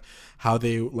res, and like how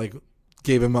they like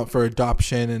gave him up for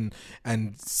adoption,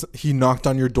 and he knocked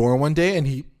on your door one day,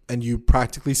 and you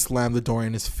practically slammed the door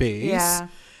in his face. Yeah.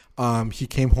 He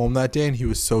came home that day and he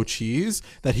was so cheese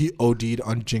that he OD'd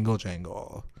on Jingle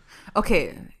Jangle.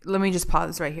 Okay, let me just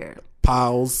pause right here.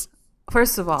 Pause.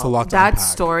 First of all, that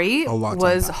story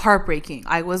was heartbreaking.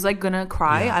 I was like gonna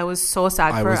cry. Yeah. I was so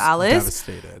sad for Alice.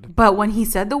 Devastated. But when he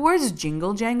said the words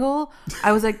Jingle Jangle,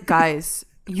 I was like, guys,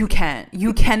 you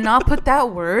cannot put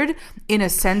that word in a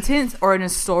sentence or in a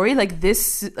story like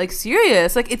this, like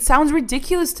serious. Like, it sounds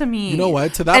ridiculous to me. You know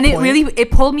what? To that point, and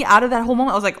it pulled me out of that whole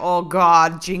moment. I was like, oh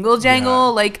God, Jingle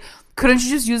Jangle, like. Couldn't you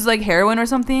just use like heroin or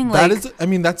something? Like,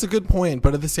 that's a good point.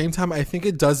 But at the same time, I think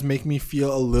it does make me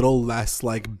feel a little less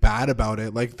like bad about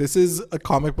it. Like, this is a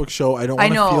comic book show. I don't want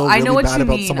to feel really bad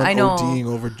about someone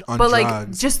ODing on drugs.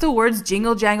 Like, just the words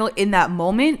Jingle Jangle in that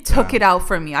moment took it out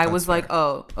for me. I was like,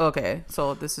 oh, okay.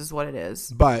 So this is what it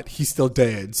is. But he still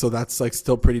did. So that's like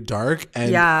still pretty dark.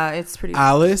 And yeah, it's pretty.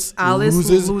 Alice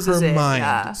loses her mind.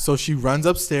 Yeah. So she runs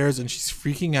upstairs and she's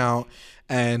freaking out.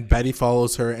 And Betty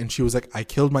follows her, and she was like, I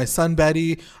killed my son,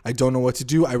 Betty. I don't know what to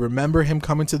do. I remember him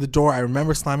coming to the door. I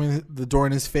remember slamming the door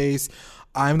in his face.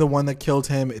 I'm the one that killed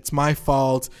him. It's my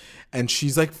fault. And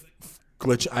she's like,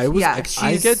 glitch.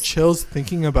 I get chills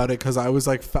thinking about it, because I was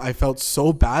like, I felt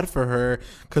so bad for her,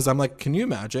 because I'm like, can you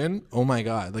imagine? Oh my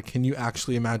God. Like, can you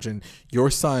actually imagine your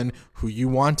son, who you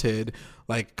wanted,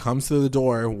 like, comes to the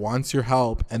door, wants your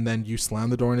help, and then you slam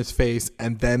the door in his face,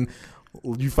 and then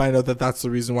you find out that that's the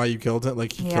reason why you killed him.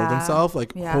 Like, he killed himself.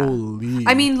 Like, holy.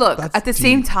 I mean, look, at the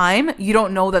same time, you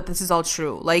don't know that this is all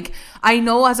true. Like, I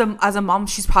know as a mom,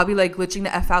 she's probably like glitching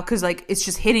the F out because like it's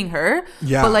just hitting her.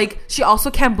 Yeah. But like, she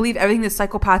also can't believe everything this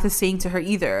psychopath is saying to her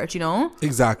either. Do you know?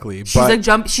 Exactly.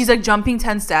 She's like jumping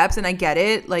 10 steps, and I get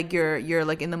it. Like, you're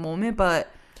like in the moment,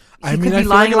 but. I could be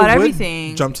lying about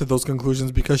everything. Jump to those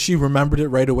conclusions because she remembered it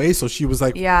right away. So she was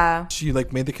like, she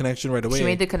like made the connection right away. She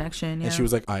made the connection, and she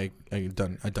was like, I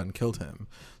done killed him.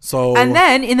 So, and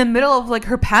then in the middle of like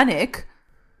her panic,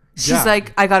 she's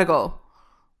like, I gotta go.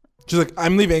 She's like,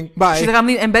 I'm leaving. Bye. She's like, I'm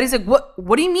leaving. And Betty's like,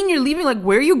 what do you mean you're leaving? Like,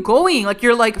 where are you going? Like,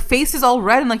 your like face is all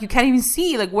red and like you can't even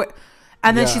see. Like, what?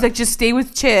 And then she's like, just stay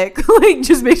with Chick. Like,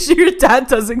 just make sure your dad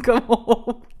doesn't come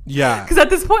home. Yeah. Because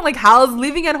at this point, like, Hal's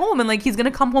living at home and, like, he's going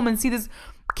to come home and see this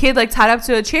kid, like, tied up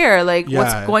to a chair. Like,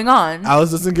 what's going on?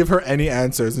 Alice doesn't give her any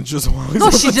answers and just walks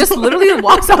No, she just literally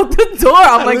walks out the door.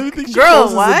 I'm like, girl,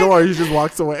 she closes the door. She just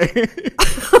walks away.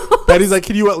 Betty's like,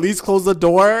 can you at least close the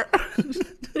door?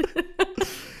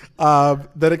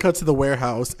 Then it cuts to the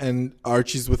warehouse and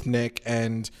Archie's with Nick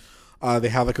and... they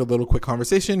have like a little quick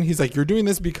conversation. He's like, you're doing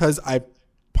this because I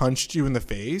punched you in the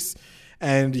face.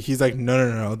 And he's like,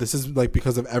 no. This is like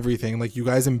because of everything. Like, you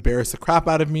guys embarrass the crap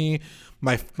out of me.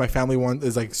 My family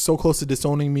is like so close to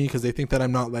disowning me because they think that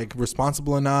I'm not like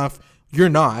responsible enough. You're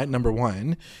not, number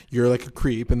one. You're like a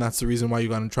creep. And that's the reason why you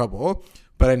got in trouble.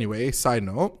 But anyway, side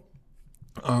note.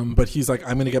 But he's like,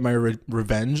 I'm going to get my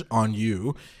revenge on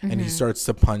you. Mm-hmm. And he starts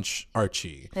to punch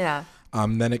Archie. Yeah.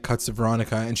 Then it cuts to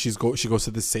Veronica and she goes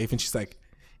to the safe and she's like,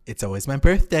 it's always my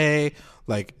birthday,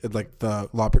 like the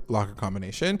locker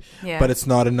combination, but it's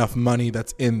not enough money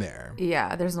that's in there.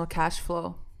 Yeah, there's no cash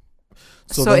flow.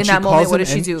 So then in she that calls moment, what him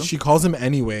does she do? She calls him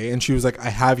anyway, and she was like, I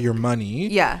have your money.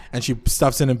 Yeah. And she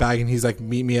stuffs in a bag, and he's like,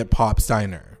 meet me at Pop's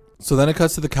Diner. So then it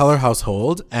cuts to the Keller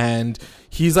household, and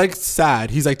he's like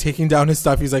sad. He's like taking down his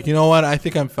stuff. He's like, you know what? I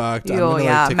think I'm fucked. I'm gonna,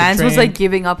 like, take a Mans was train. like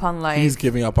giving up on life. He's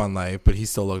giving up on life, but he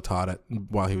still looked hot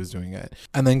while he was doing it.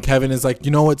 And then Kevin is like, you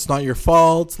know, it's not your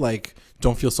fault. Like,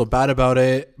 don't feel so bad about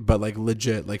it. But like,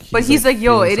 legit, like, he's like,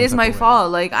 yo, it is my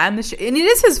fault. Like, I'm the and it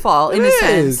is his fault in a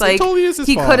sense. Like, it totally is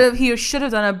his fault. He should have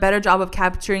done a better job of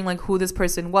capturing like who this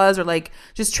person was, or like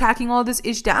just tracking all this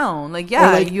ish down. Like,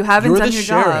 yeah, like, you haven't done your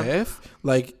job.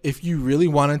 Like, if you really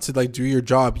wanted to like do your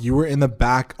job, you were in the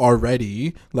back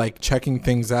already, like checking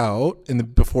things out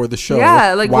before the show.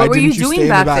 Yeah, like, what were you doing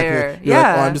back there? You're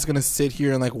like, oh, I'm just gonna sit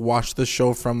here and like watch the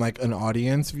show from like an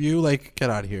audience view. Like,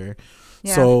 get out of here.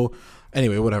 Yeah. So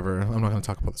anyway, whatever. I'm not gonna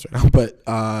talk about this right now, but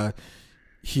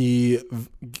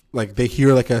they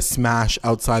hear like a smash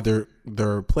outside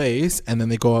their place, and then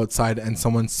they go outside and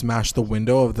someone smashed the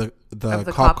window of the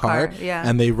cop car,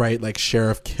 and they write like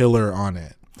Sheriff Killer on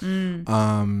it.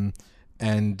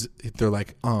 And they're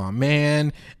like, oh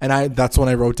man. And that's when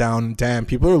I wrote down, damn,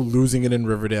 people are losing it in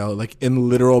Riverdale, like in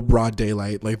literal broad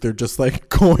daylight. Like, they're just like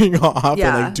going off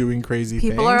and like doing crazy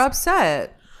things. People are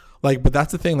upset. Like, but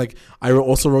that's the thing. Like, I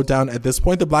also wrote down, at this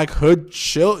point, the Black Hood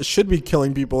should be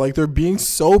killing people. Like, they're being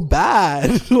so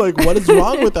bad. Like, what is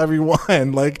wrong with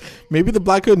everyone? Like, maybe the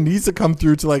Black Hood needs to come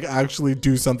through to like actually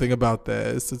do something about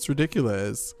this. It's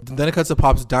ridiculous. Then it cuts to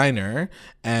Pop's Diner,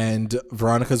 and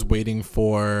Veronica's waiting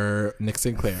for Nick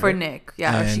Sinclair. For Nick,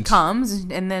 yeah. She comes,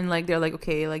 and then like they're like,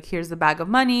 okay, like, here's the bag of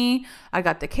money. I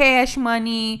got the cash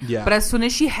money. Yeah. But as soon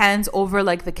as she hands over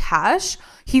like the cash,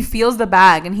 he feels the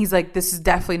bag and he's like, this is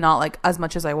definitely not like as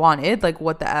much as I wanted. Like,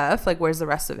 what the F? Like, where's the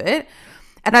rest of it?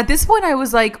 And at this point I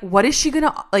was like, what is she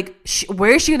gonna like,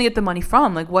 where is she gonna get the money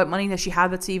from? Like, what money does she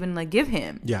have to even like give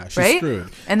him? Yeah, she's screwed.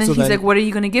 And then he's like, what are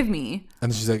you gonna give me?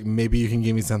 And she's like, maybe you can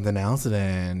give me something else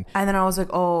then. And then I was like,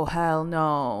 oh hell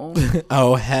no.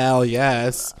 Oh hell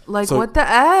yes. Like, what the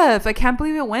F? I can't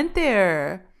believe it went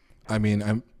there. I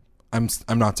mean,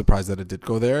 I'm not surprised that it did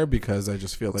go there, because I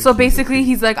just feel like, so basically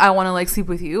he's like, I want to like sleep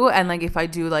with you, and like if I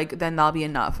do, like, then that'll be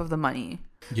enough of the money.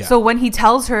 Yeah. So when he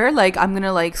tells her like, I'm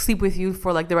gonna like sleep with you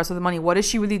for like the rest of the money, what does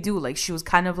she really do? Like, she was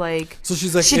kind of like, so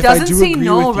she's like, she doesn't say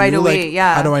no right away. Like,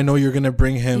 yeah. How do I know you're gonna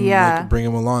bring him? Yeah. Like, bring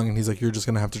him along? And he's like, you're just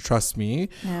gonna have to trust me.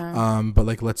 Yeah. But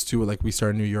like, let's do it. Like, we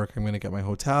start in New York. I'm gonna get my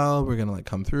hotel. We're gonna like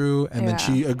come through, and then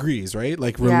she agrees, right?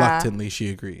 Like, reluctantly she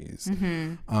agrees.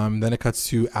 Mm-hmm. Then it cuts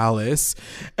to Alice,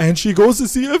 and she goes to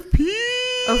see FP.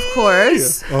 Of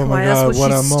course. Oh my God,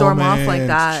 what a moment. Storm off like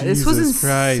that. Jesus this was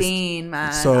insane, Christ.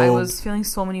 man. So, I was feeling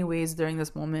so many ways during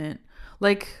this moment.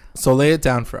 Like, so lay it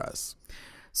down for us.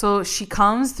 So she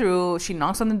comes through, she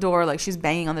knocks on the door, like she's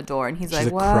banging on the door, and he's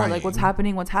like, what? Crying. Like, what's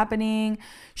happening?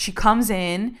 She comes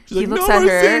in, he looks at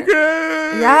her.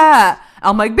 Secret. Yeah.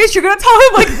 I'm like, bitch, you're gonna tell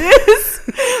him like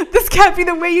this? This can't be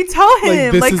the way you tell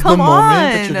him. Like, this is come the on.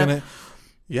 Moment that you're gonna,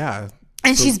 yeah.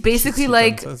 And so she's basically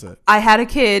like, I had a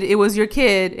kid. It was your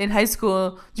kid in high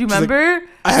school. Do you remember? Like,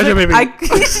 I had your baby.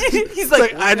 He's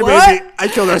like, I had your what? baby. I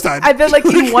killed our son. And then like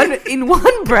in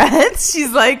one breath,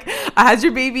 she's like, I had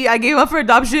your baby. I gave him up for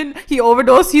adoption. He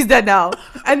overdosed. He's dead now.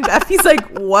 And he's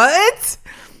like, what?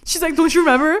 She's like, don't you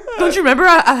remember? Don't you remember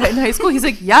in high school? He's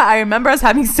like, yeah, I remember us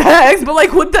having sex. But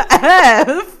like, what the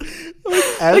F?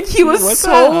 Like, he was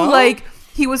so like...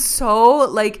 He was so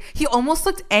like, he almost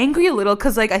looked angry a little,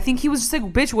 because like I think he was just like,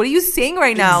 bitch, what are you saying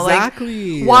right now?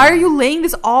 Exactly. Like, why are you laying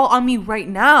this all on me right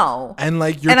now? And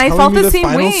like, you're and telling I felt me the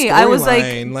same way. I was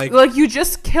like you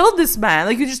just killed this man.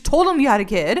 Like, you just told him you had a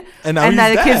kid, and now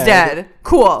the kid's dead.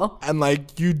 Cool. And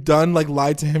like, you done like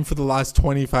lied to him for the last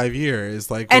 25 years.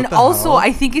 Like, and what the also hell?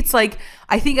 I think it's like,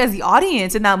 I think as the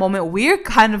audience in that moment, we're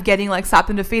kind of getting like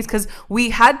slapped in the face, because we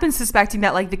had been suspecting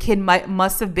that like the kid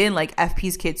must have been like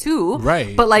FP's kid too.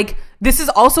 Right. But like, this is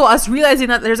also us realizing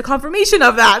that there's a confirmation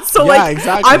of that. So yeah, like,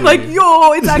 exactly. I'm like,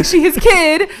 yo, it's actually his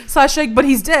kid. / like, but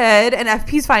he's dead. And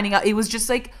FP's finding out. It was just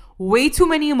like way too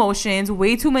many emotions,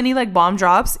 way too many like bomb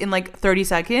drops in like 30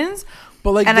 seconds.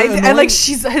 But like, and like,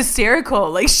 she's hysterical.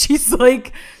 Like, she's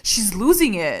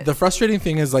losing it. The frustrating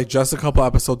thing is like, just a couple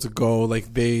episodes ago,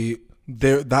 like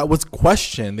that was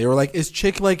questioned. They were like, is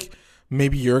Chick like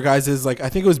maybe your guys is like, I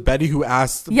think it was Betty who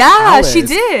asked. Yeah, Alice, she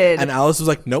did. And Alice was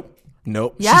like, nope. Yeah.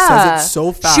 She says it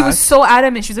so fast. She was so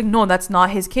adamant. She was like, no, that's not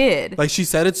his kid. Like, she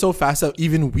said it so fast that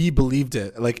even we believed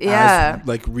it. Like, as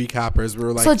like recappers, we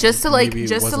were like, so just to like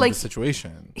the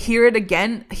situation. Hear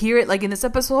it like in this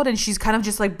episode, and she's kind of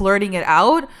just like blurting it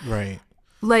out. Right.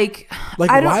 Like Like,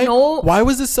 I don't know. Why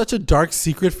was this such a dark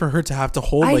secret for her to have to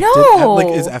hold? I Like, know.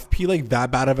 Is FP like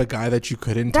that bad of a guy that you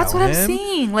couldn't That's tell what him? I'm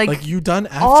saying. Like you done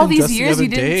all him these just years the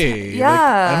you other didn't. day. Yeah.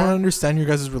 Like, I don't understand your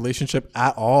guys' relationship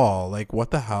at all. Like,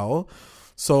 what the hell?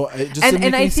 So it just didn't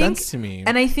make any sense to me.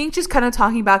 And I think just kind of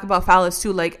talking back about Phallus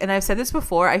too, like, and I've said this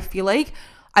before, I feel like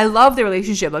I love their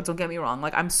relationship. Like, don't get me wrong.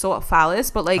 Like, I'm so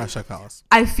Phallus, but like, #Phallus.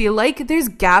 I feel like there's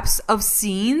gaps of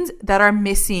scenes that are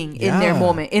missing in their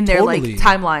moment, in their totally. like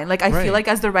timeline. Like, I Right. feel like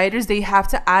as the writers, they have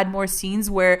to add more scenes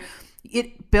where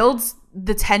it builds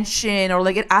the tension or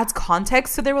like it adds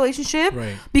context to their relationship.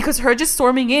 Right. Because her just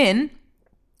storming in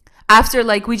after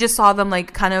like we just saw them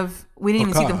like kind of, we didn't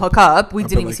even see them hook up. We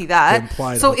didn't even see that.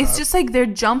 So it's just like they're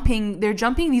jumping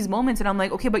these moments, and I'm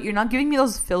like, okay, but you're not giving me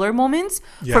those filler moments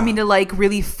for me to like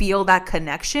really feel that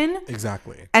connection.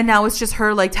 Exactly. And now it's just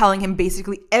her like telling him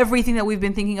basically everything that we've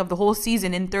been thinking of the whole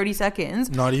season in 30 seconds.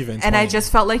 Not even 20. And I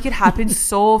just felt like it happened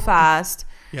so fast.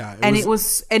 Yeah. It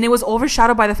was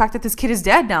overshadowed by the fact that this kid is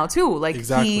dead now too. Like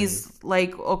Exactly. he's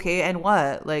like, okay, and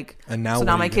what? Like, and now so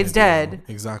now my kid's dead.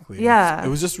 Exactly. Yeah. It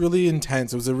was just really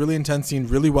intense. It was a really intense scene,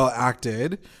 really well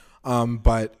acted.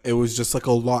 But it was just like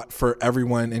a lot for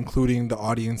everyone, including the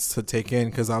audience, to take in,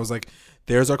 because I was like,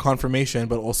 there's our confirmation,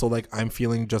 but also like I'm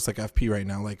feeling just like FP right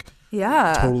now, like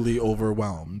totally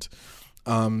overwhelmed.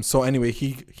 So anyway,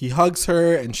 he hugs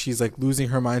her and she's like losing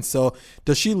her mind still.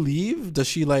 Does she leave? Does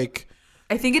she like,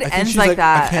 I think it ends like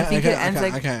that. I think it ends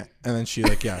like, I can't. And then she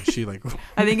like, she like,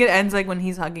 I think it ends like when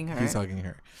he's hugging her. He's hugging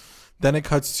her. Then it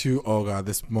cuts to, oh God,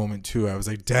 this moment too. I was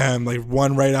like, damn, like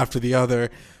one right after the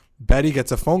other. Betty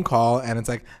gets a phone call and it's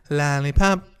like,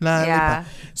 lollipop, lollipop. Yeah.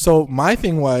 So my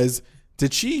thing was,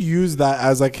 did she use that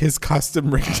as like his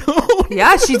custom ringtone?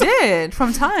 Yeah, she did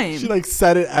from Time. She like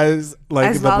set it as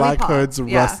like as the Lollipop. Black Hood's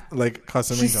like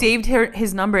custom She ringtone. saved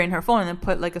his number in her phone and then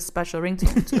put like a special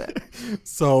ringtone to it.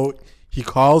 So he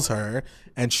calls her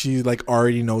and she like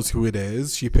already knows who it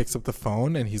is. She picks up the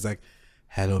phone and he's like,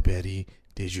 hello, Betty.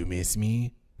 Did you miss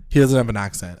me? He doesn't have an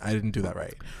accent. I didn't do that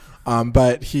right.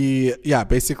 But he,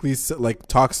 basically like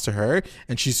talks to her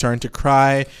and she's starting to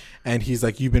cry and he's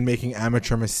like, you've been making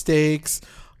amateur mistakes.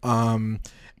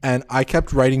 And I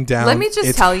kept writing down. Let me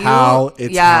just tell you.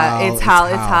 It's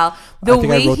Hal. The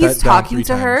way he's talking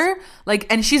to her, like,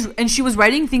 and she was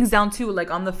writing things down too,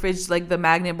 like on the fridge, like the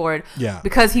magnet board. Yeah.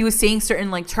 Because he was saying certain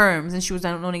like terms and she was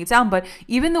noting it down. But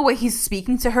even the way he's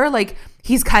speaking to her, like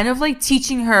he's kind of like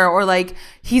teaching her, or like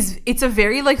it's a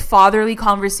very like fatherly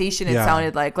conversation. It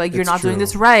sounded like you're not doing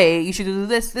this right. You should do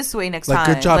this way next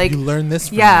time. Good job. Like, you learned this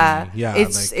from me. Yeah.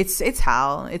 It's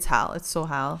Hal. It's Hal. It's so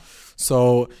Hal.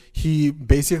 So he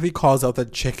basically calls out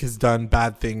that Chick has done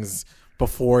bad things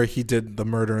before he did the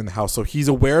murder in the house. So he's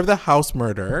aware of the house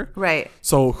murder. Right.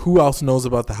 So who else knows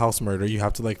about the house murder? You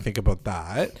have to like think about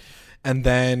that. And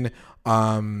then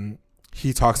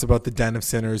he talks about the Den of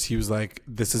Sinners. He was like,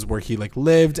 this is where he like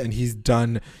lived and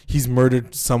he's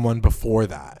murdered someone before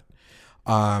that.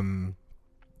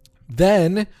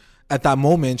 Then at that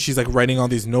moment, she's like writing all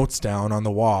these notes down on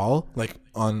the wall, like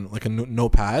on like a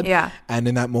notepad. Yeah. And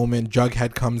in that moment,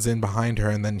 Jughead comes in behind her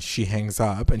and then she hangs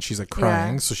up and she's like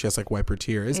crying. Yeah. So she has to like wipe her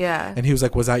tears. Yeah. And he was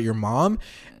like, was that your mom?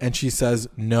 And she says,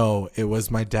 no, it was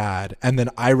my dad. And then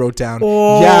I wrote down,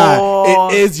 yeah,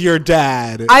 it is your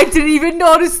dad. I didn't even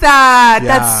notice that.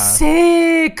 Yeah. That's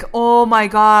sick. Oh my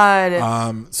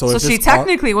God. So she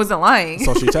technically wasn't lying.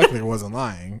 So she technically wasn't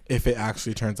lying if it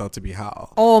actually turns out to be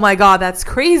Hal. Oh my God, that's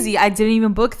crazy. I didn't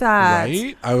even book that.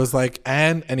 Right? I was like,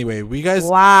 and anyway, we guys,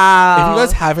 wow. If you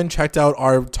guys haven't checked out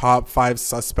our top 5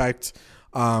 suspect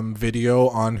video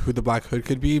on who the Black Hood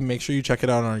could be, make sure you check it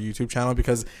out on our YouTube channel,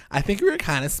 because I think we were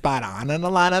kind of spot on a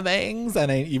lot of things.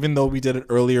 And even though we did it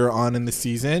earlier on in the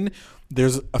season,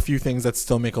 there's a few things that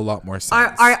still make a lot more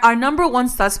sense. Our number one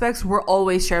suspects were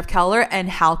always Sheriff Keller and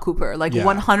Hal Cooper. Like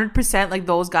 100%, like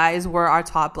those guys were our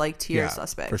top like tier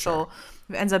suspects. For sure. So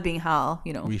if it ends up being Hal,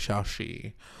 we shall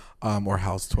see. Or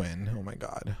Hal's twin. Oh my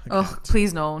God. Oh,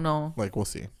 please no. Like, we'll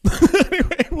see.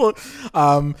 Anyway,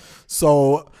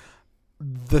 so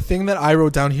the thing that I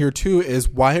wrote down here too is,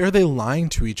 why are they lying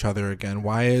to each other again?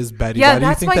 Why is Betty? Yeah, why do you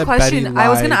that's think my that question. Betty I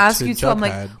was gonna lied ask to you too. I'm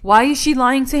like, Jughead? why is she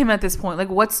lying to him at this point? Like,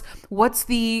 what's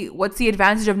the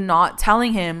advantage of not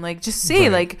telling him? Like, just say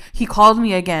like, he called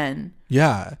me again.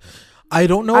 Yeah. I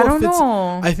don't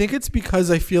know. I think it's because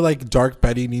I feel like Dark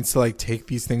Betty needs to like take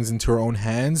these things into her own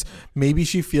hands. Maybe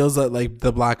she feels that like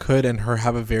the Black Hood and her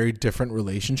have a very different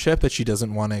relationship that she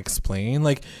doesn't want to explain.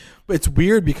 Like, it's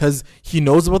weird because he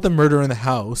knows about the murder in the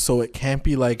house, so it can't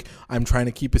be like, I'm trying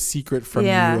to keep a secret from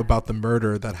you about the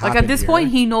murder that happened. Like, at this point,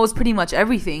 he knows pretty much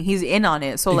everything. He's in on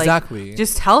it. So exactly. like,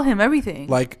 just tell him everything.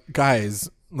 Like, guys,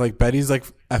 like Betty's like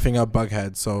effing up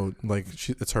Bughead, so like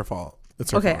it's her fault.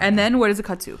 It's her okay, fault. and then where does it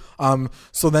cut to?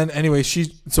 So then anyway,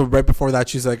 so right before that,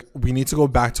 she's like, we need to go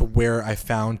back to where I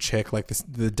found Chick, like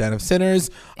the den of sinners.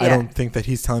 I don't think that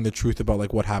he's telling the truth about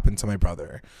like what happened to my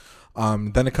brother.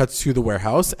 Then it cuts to the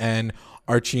warehouse, and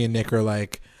Archie and Nick are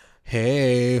like,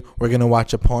 hey, we're gonna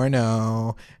watch a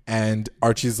porno, and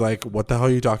Archie's like, what the hell are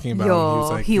you talking about?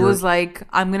 Yo, he was like,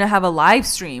 I'm gonna have a live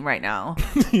stream right now.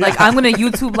 Like, I'm gonna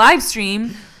YouTube live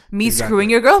stream me screwing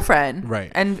your girlfriend.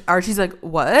 Right. And Archie's like,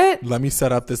 what? Let me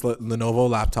set up this Lenovo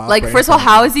laptop. Like, right first of all,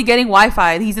 how is he getting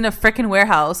Wi-Fi? He's in a freaking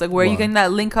warehouse. Like, where are you getting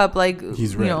that link up? Like,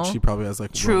 he's rich. He probably has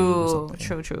like true.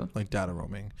 Like data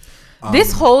roaming.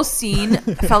 This whole scene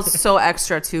felt so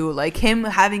extra too, like him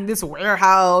having this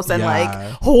warehouse and like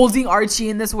holding Archie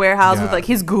in this warehouse with like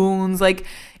his goons. Like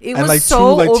it was like,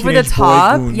 so like, over the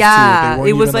top. Yeah,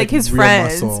 it was even, like his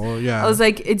friends. Yeah, I was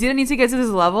like, it didn't need to get to this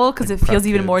level because like it feels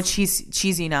even more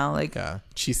cheesy now. Like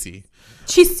cheesy.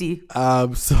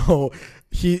 So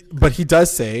he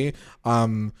does say,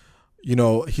 you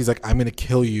know, he's like, I'm gonna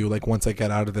kill you like once I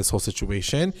get out of this whole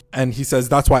situation. And he says,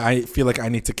 that's why I feel like I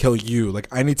need to kill you, like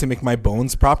I need to make my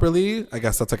bones properly. I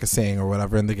guess that's like a saying or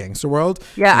whatever in the gangster world.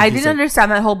 Yeah, I didn't understand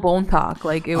that whole bone talk.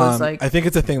 Like it was like, I think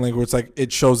it's a thing like where it's like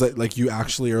it shows that like you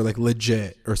actually are like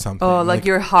legit or something. Oh, like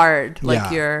you're hard.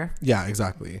 Like yeah,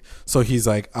 exactly. So he's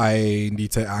like, I need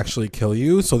to actually kill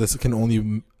you, so this can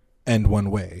only end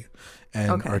one way.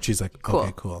 And Archie's like,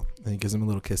 okay, cool. And he gives him a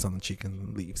little kiss on the cheek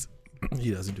and leaves.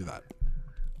 He doesn't do that.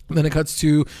 Then it cuts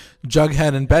to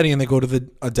Jughead and Betty, and they go to the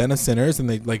den of sinners, and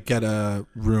they like get a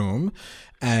room,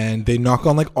 and they knock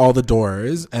on like all the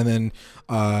doors, and then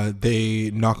they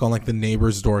knock on like the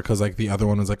neighbor's door because like the other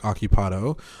one was like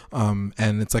occupado,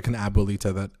 and it's like an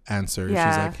abuelita that answers. She's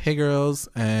like, hey girls,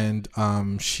 and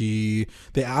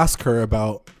they ask her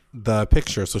about the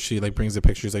picture, so she like brings the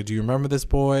picture. She's like, do you remember this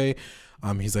boy?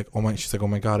 He's like, she's like, oh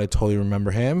my God, I totally remember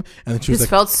him. And then she was this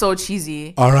felt so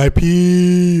cheesy.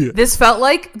 R.I.P. This felt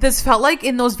like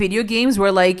in those video games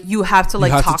where like you have to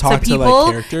like talk to people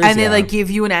and they like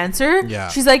give you an answer. Yeah.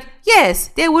 She's like, yes,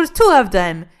 there were 2 of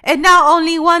them, and now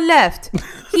only 1 left.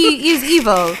 He is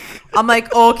evil. I'm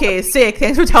like, okay, sick.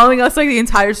 Thanks for telling us like the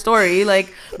entire story.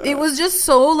 Like it was just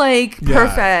so like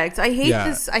perfect. I hate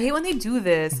this. I hate when they do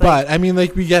this. Like, but I mean,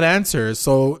 like we get answers.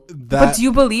 So but do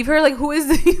you believe her? Like who is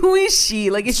she?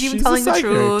 Like is she even telling the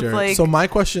truth? Like so my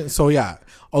question. So yeah.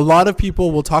 A lot of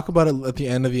people, we'll talk about it at the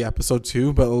end of the episode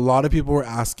too, but a lot of people were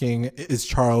asking, is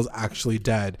Charles actually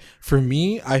dead? For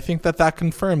me, I think that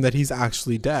confirmed that he's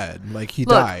actually dead. Like he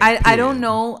died. I don't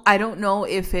know. I don't know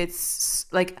if it's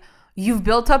like you've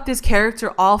built up this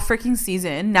character all freaking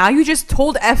season. Now you just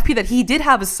told FP that he did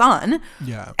have a son.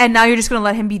 Yeah. And now you're just going to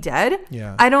let him be dead?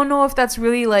 Yeah. I don't know if that's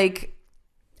really like...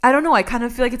 I don't know. I kind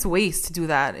of feel like it's waste to do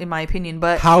that, in my opinion.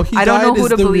 But how he I don't know who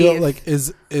to believe. Like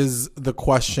is the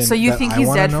question? So you think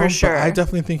he's dead for sure? I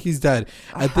definitely think he's dead.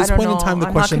 At this point in time, the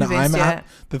question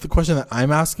that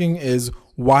I'm asking is,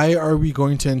 why are we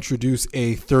going to introduce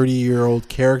a 30-year-old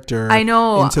character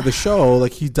into the show?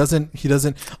 Like he doesn't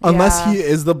unless he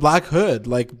is the Black Hood.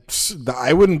 Like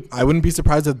I wouldn't be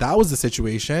surprised if that was the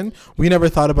situation. We never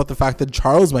thought about the fact that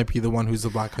Charles might be the one who's the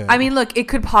Black Hood. I mean, look, it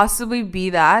could possibly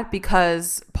be that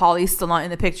because Polly's still not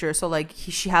in the picture. So like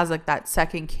she has like that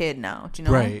second kid now, do you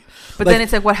know? Right. But then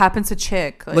it's like, what happens to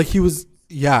Chick? Like he was,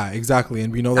 yeah, exactly.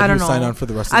 And we know that he was signed on for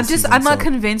the rest of the season. I'm not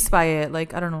convinced by it.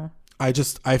 Like, I don't know.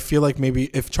 I feel like maybe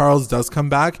if Charles does come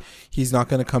back, he's not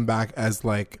going to come back as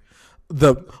like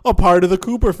a part of the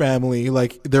Cooper family.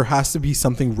 Like there has to be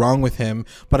something wrong with him.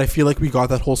 But I feel like we got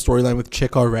that whole storyline with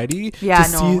Chick already.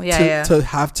 To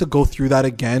have to go through that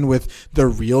again with the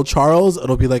real Charles,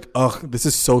 it'll be like, ugh, this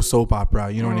is so soap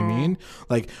opera. You know what I mean?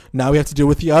 Like now we have to deal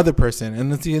with the other person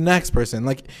and then the next person.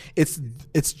 Like it's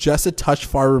just a touch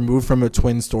far removed from a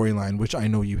twin storyline, which I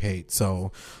know you hate.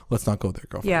 So let's not go there,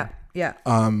 girlfriend. Yeah.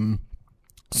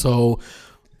 So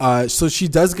she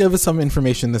does give us some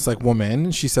information, this like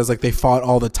woman. She says like they fought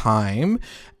all the time,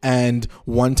 and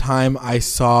one time I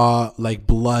saw like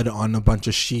blood on a bunch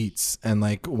of sheets, and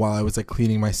like while I was like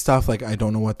cleaning my stuff, like I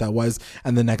don't know what that was,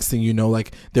 and the next thing you know,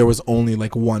 like there was only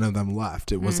like one of them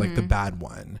left. It was like the bad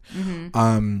one.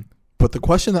 But the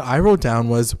question that I wrote down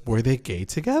was, were they gay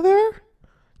together?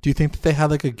 Do you think that they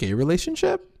had like a gay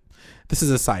relationship? This is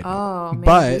a side note,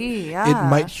 but it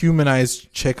might humanize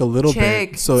Chick a little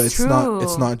bit. So it's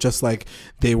not just like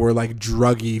they were like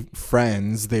druggy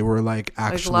friends. They were like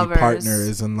actually like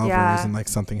partners and lovers, and like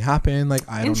something happened. Like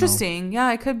I don't know. Interesting.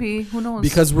 Yeah, it could be. Who knows?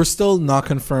 Because we're still not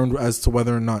confirmed as to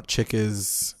whether or not Chick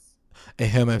is a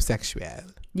homosexual.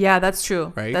 Yeah, that's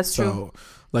true. Right. That's true.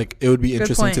 Like it would be Good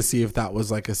interesting point. to see if that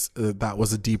was like that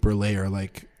was a deeper layer,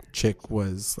 like Chick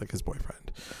was like his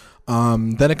boyfriend.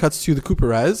 Then it cuts to the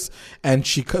Cooperez, and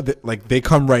they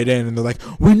come right in and they're like,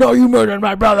 "We know you murdered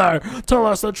my brother. Tell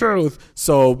us the truth."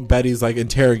 So Betty's like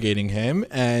interrogating him,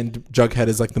 and Jughead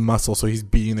is like the muscle, so he's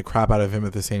beating the crap out of him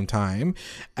at the same time.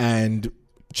 And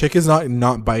Chick is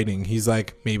not biting. He's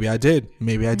like, "Maybe I did.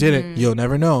 Maybe I didn't. You'll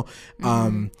never know."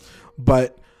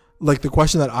 But like the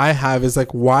question that I have is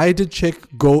like, why did Chick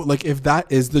go, like if that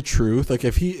is the truth, like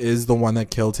if he is the one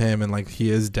that killed him and like he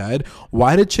is dead,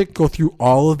 why did Chick go through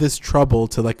all of this trouble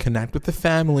to like connect with the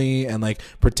family and like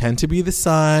pretend to be the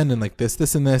son and like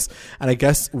this and this? And I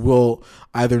guess we'll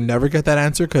either never get that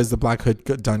answer because the Black Hood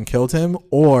done killed him,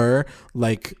 or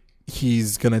like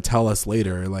he's gonna tell us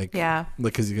later, like like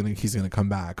because he's gonna come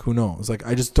back. Who knows? Like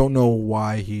I just don't know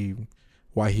why he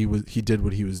did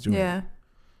what he was doing. Yeah.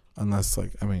 Unless,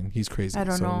 like, I mean, he's crazy. I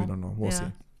don't know. We don't know. We'll see.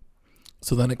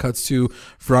 So then it cuts to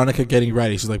Veronica getting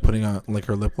ready. She's like putting on like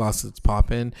her lip gloss that's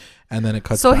popping, and then it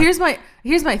cuts. So back.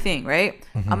 here's my thing, right?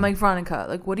 I'm like, Veronica,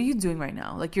 like, what are you doing right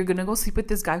now? Like, you're gonna go sleep with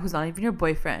this guy who's not even your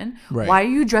boyfriend. Right. Why are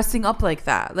you dressing up like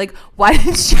that? Like, why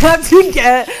did she have to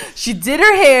get? She did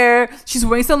her hair. She's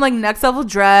wearing some like next level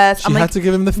dress. She had to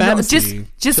give him the fantasy. No,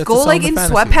 just go like in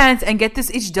sweatpants and get this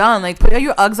itch done. Like, put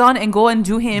your Uggs on and go and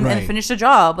do him and finish the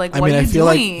job. Like, what are you doing? I feel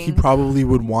like he probably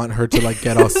would want her to like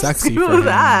get all sexy for him.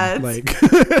 That. Like.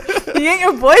 He ain't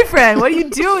your boyfriend. What are you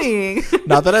doing?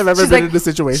 Not that I've ever been in a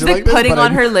situation like this. Putting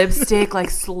on her lipstick like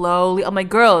slowly. I'm like,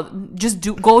 girl, just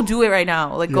go do it right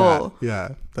now. Like, go.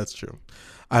 Yeah, that's true.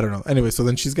 I don't know. Anyway, so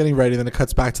then she's getting ready. Then it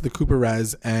cuts back to the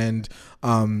Cooperez, and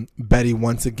Betty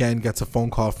once again gets a phone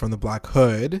call from the Black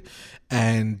Hood,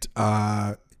 and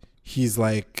he's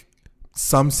like,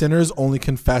 some sinners only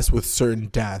confess with certain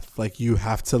death. Like you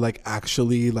have to like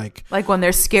actually like when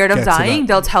they're scared of dying,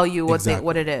 they'll tell you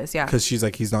what it is. Yeah. Because she's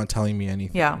like, he's not telling me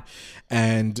anything. Yeah.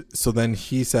 And so then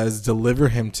he says, "Deliver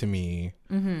him to me."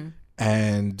 Mm-hmm.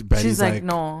 And Betty's like,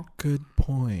 no. Good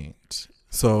point.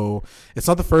 So it's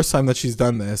not the first time that she's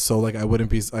done this. So like I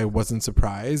wasn't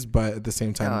surprised, but at the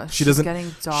same time, she doesn't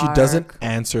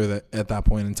answer that at that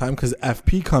point in time, because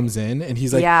FP comes in and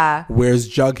he's like, "Where's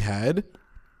Jughead?"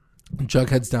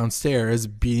 Jughead's downstairs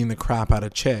beating the crap out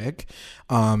of Chick,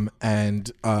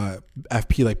 and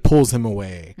FP like pulls him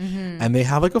away, and they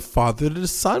have like a father to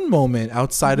son moment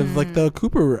outside of like the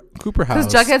Cooper house.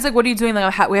 Because Jughead's like, "What are you doing?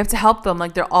 Like, we have to help them.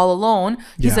 Like, they're all alone."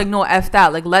 He's like, "No, F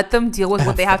that. Like, let them deal with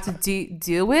what they have to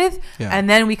deal with, and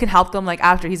then we can help them." Like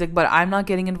after, he's like, "But I'm not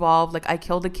getting involved. Like, I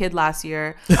killed a kid last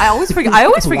year. I always forget.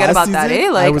 About that.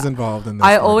 Like, I was involved in this.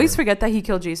 I always forget that he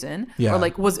killed Jason. Or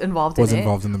like was involved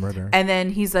in the murder. And then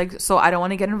he's like, "So I don't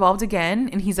want to get involved again."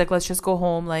 And he's like, "Let's just go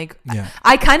home." Like,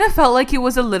 I kind of felt like it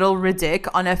was a little ridiculous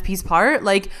on FP's part.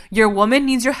 Like, your woman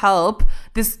needs your help.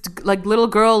 This like little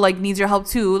girl like needs your help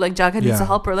too. Like, Jughead needs to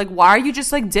help her. Like, why are you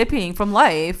just like dipping from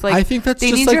life? Like, I think that's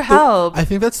they just need like your help. I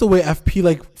think that's the way FP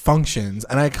like functions,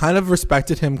 and I kind of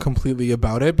respected him completely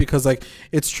about it, because like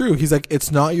it's true. He's like,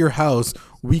 it's not your house.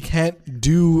 We can't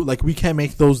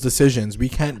make those decisions. We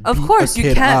can't beat a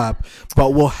kid up,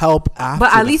 but we'll help after.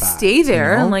 But at least stay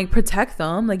there, you know? and like protect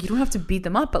them. Like, you don't have to beat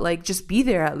them up, but like just be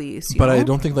there at least. But I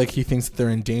don't think like he thinks that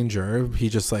they're in danger. He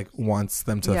just like wants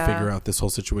them to figure out this whole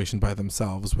situation by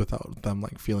themselves without them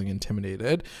like feeling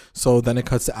intimidated. So then it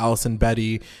cuts to Alice and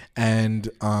Betty, and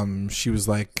she was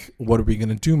like, "What are we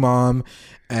gonna do, Mom?"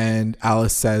 And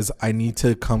Alice says, "I need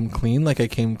to come clean. Like I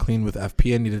came clean with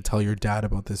FP. I need to tell your dad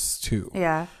about this too."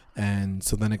 Yeah. And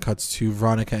so then it cuts to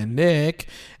Veronica and Nick,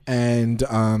 and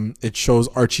it shows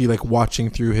Archie like watching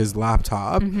through his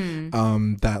laptop,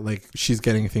 that like she's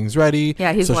getting things ready.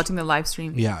 Yeah, he's watching the live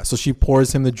stream. Yeah, so she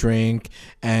pours him the drink,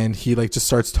 and he like just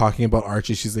starts talking about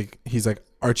Archie. He's like,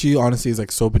 "Archie honestly is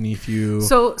like so beneath you."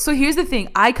 So here's the thing.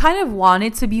 I kind of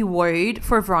wanted to be worried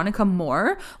for Veronica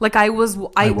more. Like I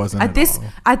wasn't at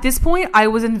this point. I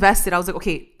was invested. I was like,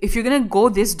 okay, if you're gonna go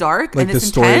this dark like and this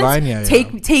intense,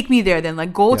 take me there. Then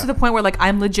like go to the point where like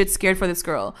I'm legit scared for this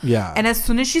girl. Yeah. And as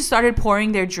soon as she started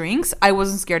pouring their drinks, I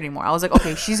wasn't scared anymore. I was like,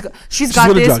 okay, she's got this.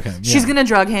 She's gonna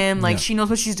drug him. Like she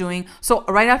knows what she's doing. So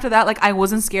right after that, like I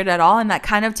wasn't scared at all, and that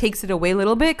kind of takes it away a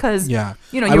little bit, because you're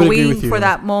waiting for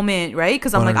that moment, right?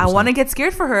 Because I'm 100%. Like, I want to get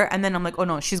scared for her, and then I'm like, oh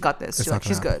no, she's got this.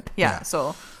 She's good. Yeah.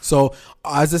 So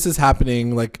as this is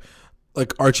happening, like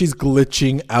Archie's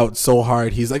glitching out so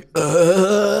hard. He's like,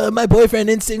 my boyfriend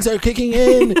instincts are kicking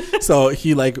in. So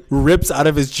he like rips out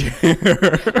of his chair.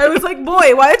 I was like,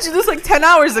 boy, why didn't you just like 10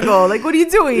 hours ago? Like, what are you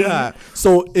doing? Yeah.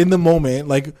 So in the moment,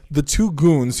 like the two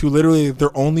goons who literally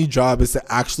their only job is to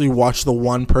actually watch the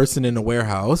one person in a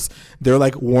warehouse, they're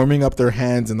like warming up their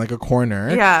hands in like a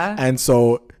corner. Yeah. And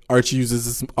so Archie uses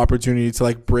this opportunity to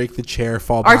like break the chair,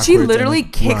 fall Archie backwards, literally and,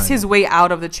 like, kicks run. his way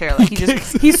out of the chair. Like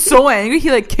he's so angry. He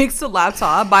like kicks the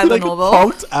laptop by Lenovo.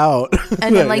 Punked out.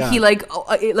 And then like he like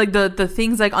the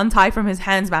things like untie from his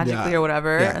hands magically or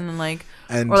whatever. Yeah. And then like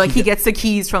And or like he gets the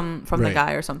keys from right. the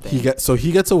guy or something.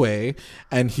 He gets away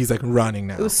and he's like running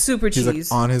now. It was super He's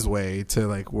cheese. like on his way to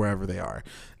like wherever they are.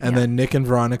 And Yeah. then Nick and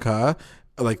Veronica,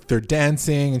 like they're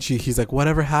dancing and he's like,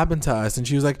 whatever happened to us? And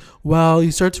she was like, well,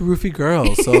 you start to roofie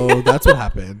girls, so that's what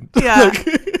happened. Yeah.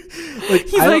 like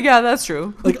He's like, yeah, that's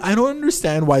true. Like, I don't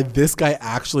understand why this guy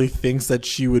actually thinks that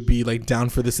she would be like down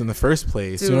for this in the first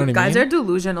place. Dude, you know what I mean? guys are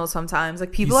delusional sometimes.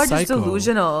 Like people He's are just psycho.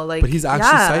 delusional. Like, But he's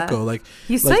actually psycho. Like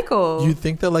he's like, psycho. You'd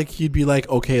think that like he'd be like,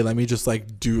 okay, let me just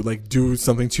like do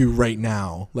something to you right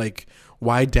now. Like,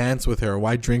 why dance with her?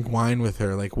 Why drink wine with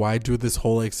her? Like, why do this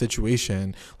whole like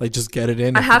situation? Like, just get it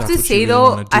in. I have to say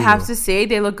though, I have to say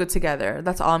they look good together.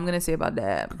 That's all I'm gonna say about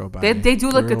that. They do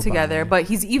look good together, but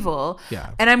he's evil. Yeah.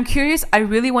 And I'm curious. I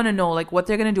really want to know like what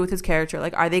they're gonna do with his character.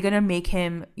 Like, are they gonna make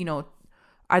him,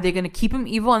 are they going to keep him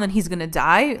evil and then he's going to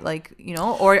die? Like,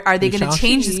 or are they going to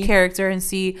change his character and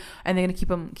they're going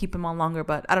to keep him on longer?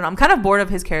 But I don't know. I'm kind of bored of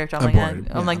his character.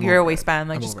 I'm like, you're a waistband.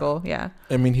 Like, just go. Yeah.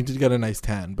 I mean, he did get a nice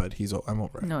tan, but I'm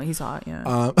over it. No, he's hot.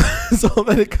 Yeah. So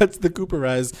then it cuts to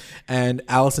Cooperez and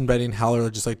Alice and Betty and Hal are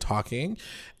just like talking.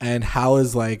 And Hal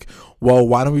is like, well,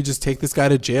 why don't we just take this guy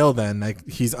to jail then? Like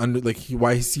he's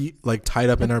why is he like tied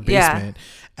up in our basement?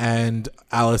 Yeah. And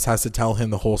Alice has to tell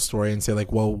him the whole story and say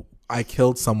like, well, I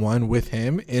killed someone with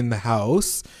him in the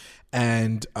house.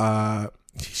 And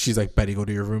she's like, Betty, go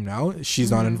to your room now.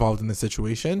 She's not involved in the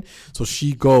situation. So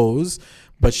she goes,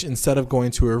 but instead of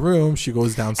going to her room, she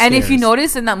goes downstairs. And if you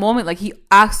notice in that moment, like he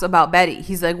asks about Betty.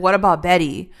 He's like, what about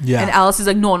Betty? Yeah. And Alice is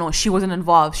like, no, she wasn't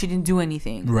involved. She didn't do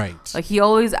anything. Right. Like he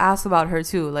always asks about her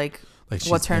too. Like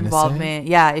what's her involvement?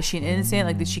 Yeah. Is she an innocent?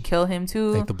 Like, did she kill him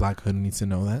too? Like the Black Hood needs to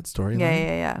know that story.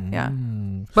 Yeah.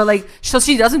 But like, so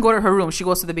she doesn't go to her room. She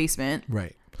goes to the basement.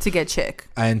 Right. To get Chick.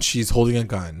 And she's holding a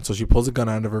gun. So she pulls a gun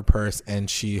out of her purse and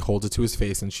she holds it to his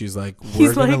face and she's like,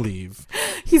 we're going to leave.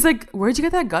 He's like, where'd you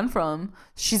get that gun from?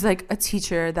 She's like, a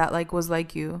teacher that like was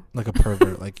like you. Like a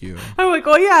pervert like you. I'm like,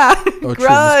 oh yeah. Oh,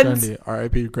 Grunts.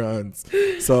 R.I.P. Grunts.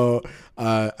 So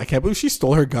I can't believe she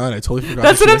stole her gun. I totally forgot.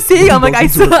 That's what I'm saying. I'm like,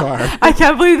 I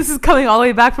can't believe this is coming all the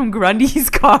way back from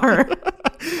Grundy's car.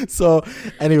 So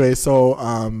anyway,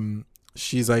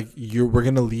 she's like, we're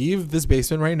gonna leave this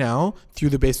basement right now through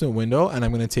the basement window and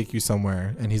I'm gonna take you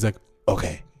somewhere. And he's like,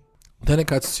 okay. Then it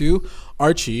cuts to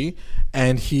Archie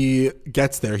and he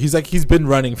gets there. He's been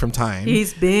running from time.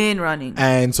 He's been running.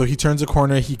 And so he turns a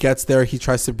corner, he gets there, he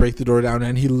tries to break the door down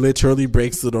and he literally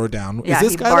breaks the door down. Yeah, is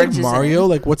this guy like Mario?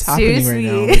 Like what's happening right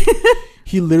now? Like,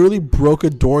 he literally broke a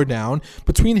door down.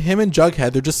 Between him and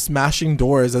Jughead, they're just smashing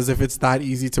doors as if it's that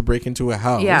easy to break into a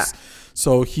house. Yeah.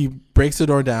 So he breaks the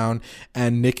door down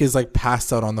and Nick is like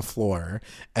passed out on the floor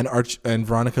and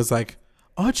Veronica's like,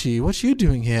 Archie, what you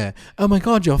doing here? Oh my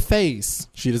God, your face.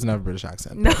 She doesn't have a British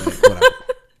accent. No. Like, whatever.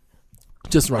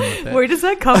 Just run with it. Where does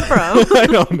that come from? I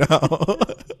don't know.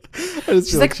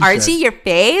 She's like, Archie, your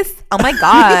face? Oh my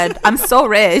God, I'm so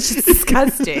rich. It's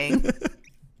disgusting.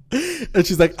 And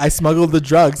she's like, I smuggled the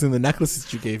drugs in the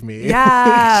necklaces you gave me.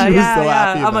 Yeah. She was so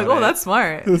happy I'm like, oh, that's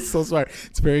smart. It was so smart.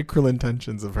 It's very Cruel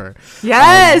Intentions of her.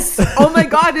 Yes. Oh my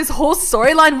God, this whole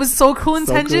storyline was so Cruel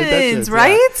Intentions,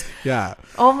 right? Yeah.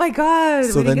 Oh my God.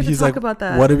 So then he's like, about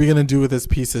that. What are we going to do with this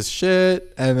piece of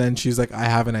shit? And then she's like, I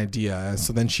have an idea.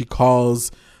 So then she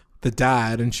calls the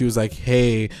dad and she was like,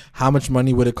 hey, how much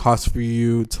money would it cost for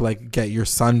you to like get your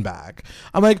son back?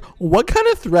 I'm like, what kind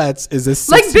of threats is this?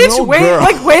 Like, bitch,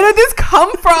 where did this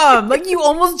come from? Like, you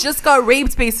almost just got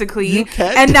raped basically,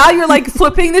 and now you're like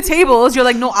flipping the tables. You're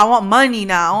like, no, I want money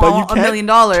now. But I want $1 million.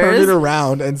 Turn it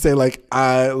around and say like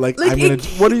I'm gonna.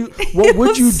 What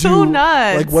would you do? So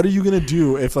nuts. Like, what are you gonna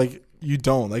do if like you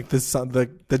don't like this son? The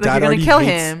dad you're already kill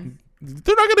hates him.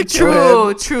 They're not gonna kill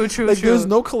him. True. Like, there's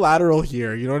no collateral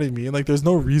here. You know what I mean? Like, there's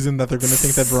no reason that they're gonna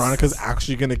think that Veronica's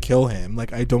actually gonna kill him.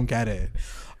 Like, I don't get it.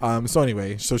 So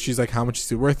anyway, so she's like, how much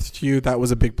is it worth to you? That was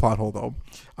a big plot hole though.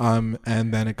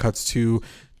 And then it cuts to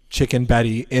Chick and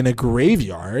Betty in a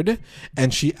graveyard,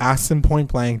 and she asks him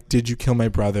point blank, "Did you kill my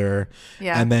brother?"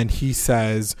 Yeah. And then he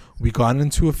says, "We got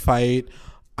into a fight.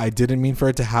 I didn't mean for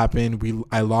it to happen.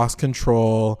 I lost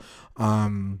control."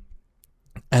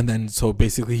 And then, so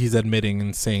basically he's admitting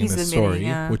and saying this story,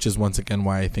 which is once again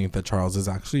why I think that Charles is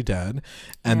actually dead.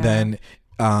 And then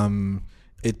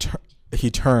he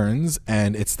turns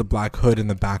and it's the Black Hood in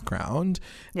the background.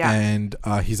 Yeah. And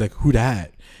he's like, who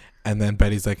dat? And then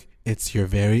Betty's like, it's your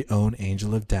very own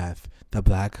angel of death, the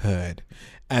Black Hood.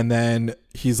 And then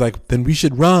he's like, then we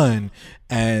should run.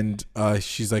 And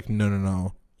she's like,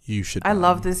 no, you should I run.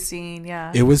 love this scene.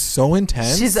 Yeah. It was so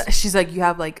intense. She's like, you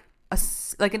have like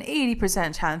an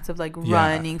 80% chance of like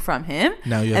running from him.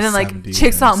 Now you and have then 70, like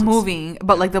chick's not 60. moving,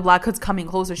 but like the Black Hood's coming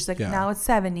closer. She's like, Yeah. now it's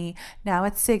 70, now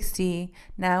it's 60,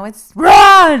 now it's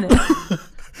run.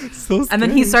 So and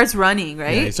then he starts running,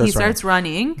 right? Yeah, he starts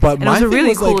running. But and it was a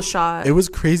really cool like, shot. It was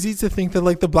crazy to think that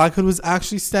like the Black Hood was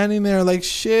actually standing there like,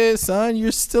 shit, son,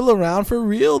 you're still around for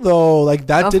real though. Like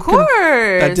that of did course.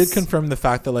 that did confirm the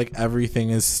fact that like everything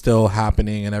is still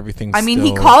happening and everything's I mean,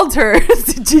 still... he called her.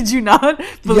 Did you not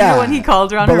believe it when he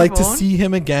called her on her phone? But like to see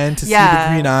him again, to see the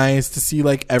green eyes, to see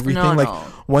like everything, like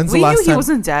when's the last time? We knew he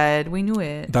wasn't dead. We knew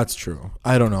it. That's true.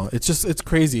 I don't know. It's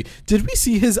crazy. Did we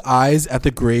see his eyes at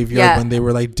the graveyard when they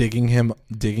were like digging him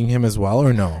as well,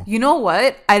 or no? You know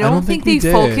what? I don't think they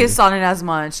focused on it as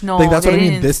much. No, like that's what I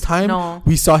mean. This time,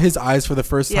 we saw his eyes for the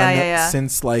first time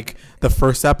since like the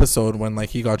first episode when like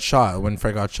he got shot, when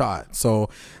Fred got shot. So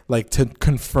like to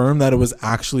confirm that it was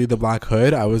actually the Black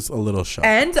Hood, I was a little shocked.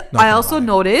 And I also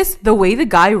noticed the way the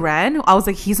guy ran. I was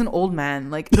like, he's an old man.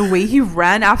 Like the way he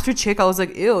ran after Chick, I was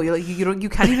like, ew, you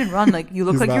can't even run. Like you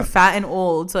look like you're fat and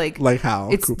old. Like how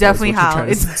it's Cooper, definitely how.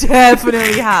 It's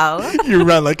definitely how. You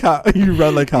run like how. You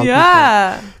run like how.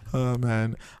 Yeah. Cooper. Oh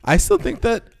man, I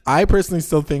personally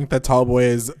still think that Tallboy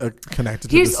is connected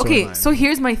to the storyline. Okay, so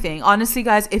here's my thing. Honestly,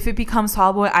 guys, if it becomes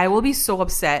Tallboy, I will be so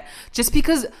upset. Just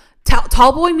because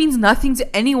Tallboy means nothing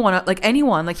to anyone.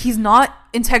 Like he's not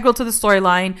integral to the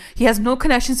storyline. He has no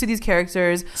connections to these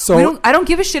characters. So I don't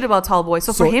give a shit about Tallboy.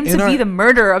 So for him to be the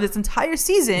murderer of this entire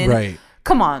season, right?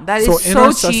 Come on, that is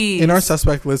so cheap. In our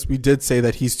suspect list, we did say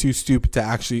that he's too stupid to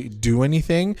actually do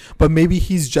anything, but maybe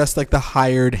he's just like the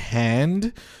hired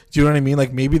hand. Do you know what I mean?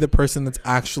 Like maybe the person that's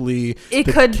actually the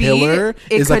killer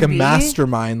is like a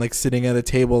mastermind, like sitting at a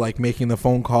table, like making the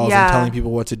phone calls and telling people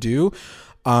what to do.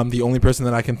 The only person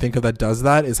that I can think of that does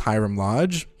that is Hiram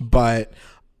Lodge, but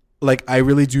like I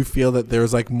really do feel that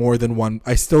there's like more than one.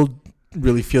 I still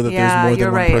really feel that there's more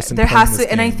than one person. There has to, game.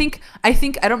 and I think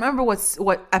I don't remember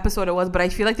what episode it was, but I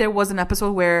feel like there was an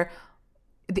episode where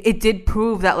it did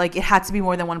prove that like it had to be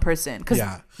more than one person because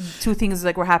two things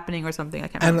like were happening or something. I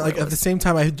can't remember. And like at the same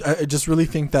time, I just really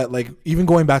think that like even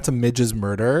going back to Midge's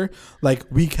murder, like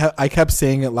I kept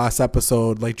saying it last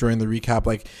episode, like during the recap,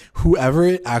 like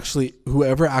whoever actually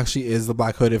is the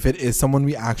Black Hood, if it is someone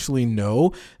we actually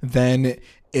know, then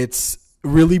it's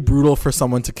really brutal for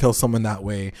someone to kill someone that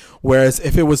way. Whereas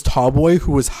if it was Tallboy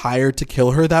who was hired to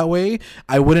kill her that way,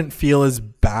 I wouldn't feel as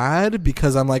bad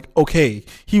because I'm like, okay,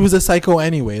 he was a psycho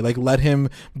anyway. Like let him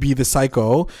be the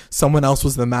psycho. Someone else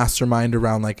was the mastermind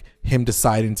around like him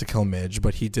deciding to kill Midge,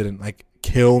 but he didn't like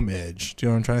kill Midge. Do you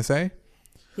know what I'm trying to say?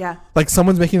 Yeah. Like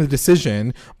someone's making the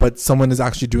decision, but someone is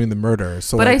actually doing the murder.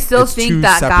 So, but like, I still think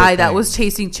that guy things. that was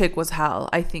chasing Chick was Hal.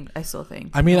 I still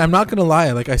think. I mean, I'm not gonna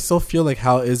lie. Like, I still feel like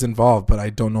Hal is involved, but I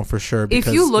don't know for sure. If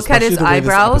you look at his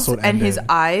eyebrows and his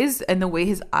eyes and the way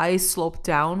his eyes slope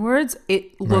downwards,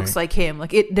 it looks like him.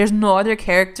 Like there's no other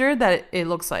character that it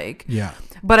looks like. Yeah.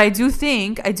 But I do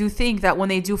think that when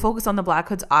they do focus on the Black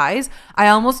Hood's eyes, I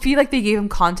almost feel like they gave him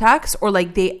contacts or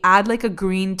like they add like a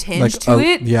green tinge to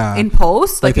it in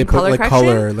post, like in color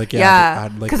correction.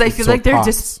 Because I feel like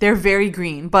they're very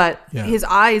green, but his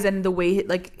eyes and the way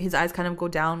like his eyes kind of go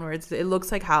downwards, it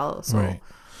looks like Hal. So. Right.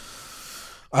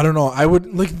 I don't know. I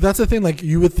would like that's the thing. Like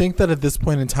you would think that at this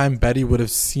point in time, Betty would have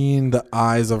seen the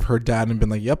eyes of her dad and been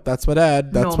like, "Yep, that's what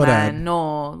Dad. That's what Dad."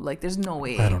 No, like there's no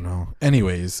way. I don't know.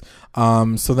 Anyways,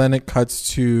 so then it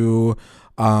cuts to,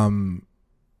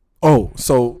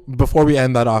 so before we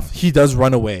end that off, he does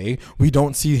run away. We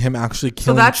don't see him actually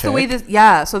killing. So that's Chick. the way this.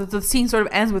 Yeah. So the scene sort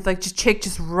of ends with like just Chick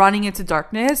just running into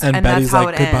darkness, and Betty's that's how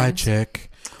like, it "Goodbye, ends. Chick."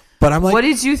 But I'm like, what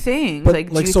did you think?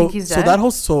 Like, do you think he's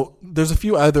dead? So there's a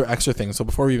few other extra things. So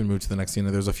before we even move to the next scene,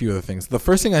 there's a few other things. The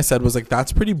first thing I said was like,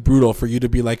 that's pretty brutal for you to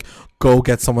be like, go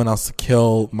get someone else to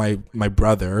kill my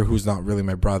brother, who's not really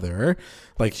my brother.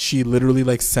 Like she literally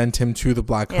like sent him to the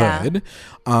Black Hood.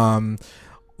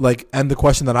 Like, and the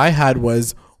question that I had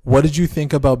was, what did you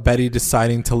think about Betty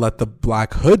deciding to let the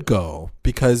Black Hood go?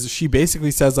 Because she basically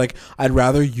says like, I'd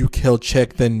rather you kill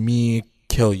Chick than me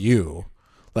kill you.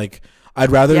 Like, I'd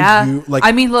rather you like.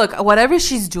 I mean, look, whatever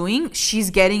she's doing, she's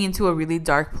getting into a really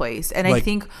dark place, and like, I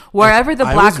think wherever the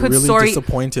Black Hood story, I was really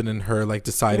disappointed in her like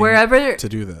deciding to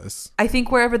do this. I think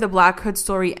wherever the Black Hood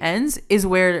story ends is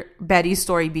where Betty's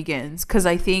story begins, because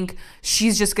I think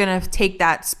she's just gonna take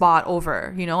that spot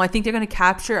over. You know, I think they're gonna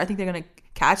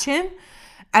catch him,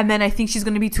 And then I think she's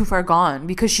going to be too far gone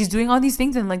because she's doing all these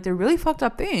things and like they're really fucked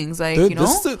up things. Like, Dude, you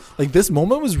know, this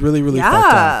moment was really, really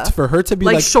fucked up. For her to be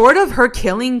like short of her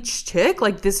killing Chick,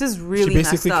 like this is really she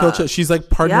basically messed killed up. Chick. She's like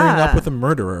partnering up with a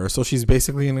murderer. So she's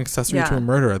basically an accessory to a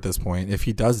murder at this point. If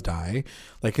he does die,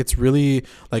 like it's really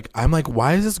like, I'm like,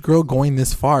 why is this girl going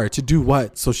this far to do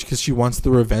what? So because she wants the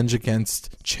revenge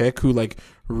against Chick, who like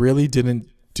really didn't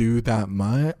do that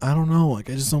much. I don't know, like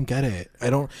I just don't get it. I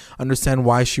don't understand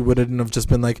why she wouldn't have just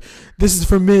been like, this is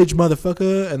for Midge,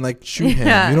 motherfucker, and like shoot him.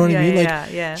 You know what I mean?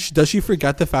 Like does she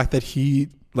forget the fact that he,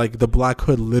 like the Black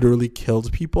Hood, literally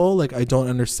killed people? Like I don't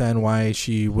understand why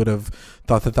she would have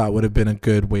thought that would have been a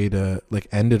good way to like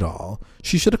end it all.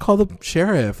 She should have called the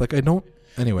sheriff. Like I don't.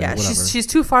 Anyway, whatever. She's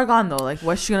too far gone though. Like,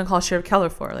 what's she gonna call Sheriff Keller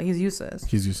for? Like, he's useless.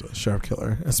 He's useless, Sheriff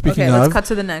Keller. Speaking of, let's cut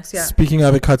to the next. Yeah. Speaking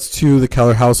of, it cuts to the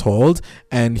Keller household,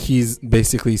 and he's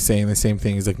basically saying the same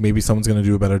thing. He's like, maybe someone's gonna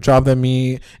do a better job than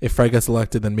me. If Fred gets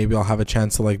elected, then maybe I'll have a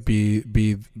chance to like be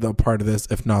the part of this.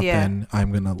 If not, then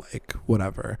I'm gonna like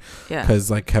whatever. Yeah.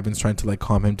 Because like Kevin's trying to like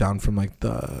calm him down from like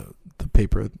the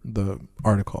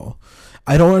article.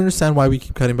 I don't understand why we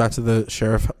keep cutting back to the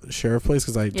sheriff place,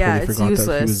 because I totally forgot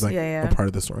that he was like a part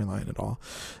of the storyline at all.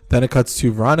 Then it cuts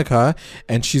to Veronica,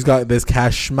 and she's got this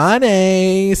cash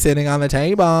money sitting on the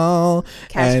table.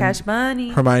 Cash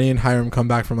money. Hermione and Hiram come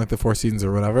back from like the Four Seasons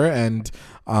or whatever, and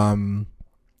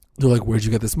they're like, where'd you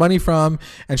get this money from?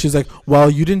 And she's like, well,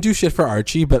 you didn't do shit for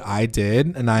Archie, but I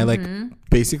did. And I like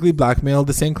basically blackmailed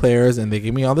the St. Clairs, and they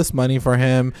gave me all this money for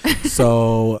him.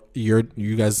 So you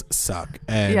guys suck.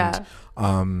 And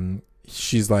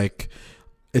she's like,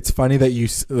 it's funny that you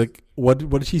like, what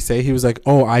did he say? He was like,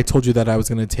 oh, I told you that I was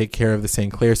going to take care of the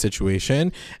St. Clair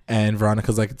situation. And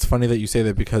Veronica's like, it's funny that you say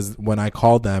that, because when I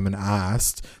called them and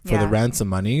asked for the ransom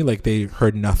money, like they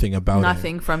heard nothing about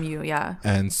nothing from you. Yeah.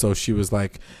 And so she was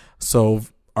like, so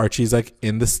Archie's like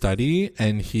in the study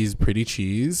and he's pretty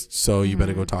cheesed, so you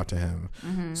better go talk to him.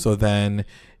 So then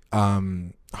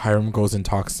Hiram goes and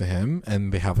talks to him,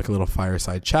 and they have like a little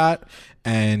fireside chat,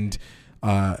 and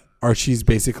Archie's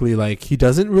basically like, he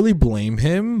doesn't really blame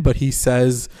him, but he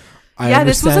says, I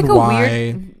understand this was like why.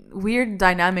 A weird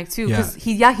dynamic too, because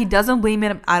he doesn't blame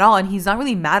him at all, and he's not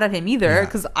really mad at him either,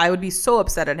 because I would be so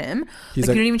upset at him. He's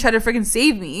like, you didn't even try to freaking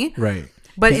save me, right?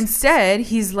 But instead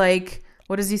he's like,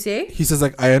 what does he say? He says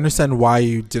like, I understand why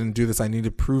you didn't do this. I need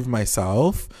to prove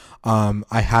myself.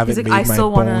 I haven't made my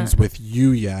bones with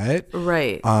you yet.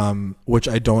 Right. Which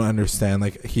I don't understand.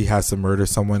 Like, he has to murder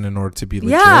someone in order to be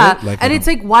legit. Yeah. Like, and it's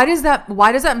like, why does that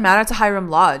matter to Hiram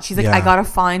Lodge? He's like, I gotta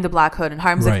find the Black Hood. And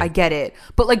Hiram's like, I get it.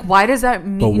 But like, why does that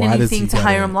mean anything to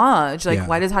Hiram Lodge? Like,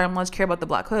 why does Hiram Lodge care about the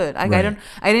Black Hood? Like,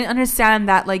 I didn't understand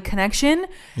that like connection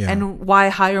and why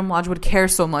Hiram Lodge would care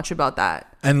so much about that.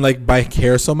 And like, by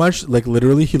care so much, like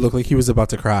literally he looked like he was about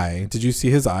to cry. Did you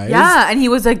see his eyes? Yeah. And he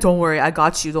was like, don't worry, I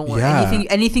got you. Don't worry.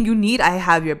 Anything you need, I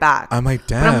have your back. I'm like,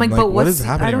 damn. But what is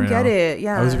happening? I don't get it.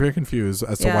 Yeah. I was very confused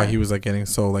as to why he was like getting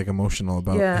so like emotional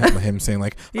about him saying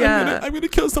like, I'm gonna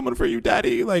kill someone for you,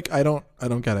 daddy. Like, I don't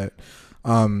get it.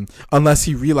 Unless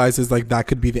he realizes like that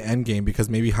could be the end game, because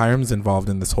maybe Hiram's involved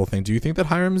in this whole thing. Do you think that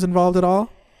Hiram's involved at all?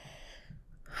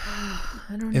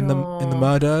 I don't know. In the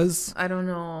murders? I don't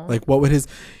know. Like, what would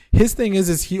his thing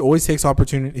is he always takes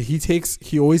opportunity.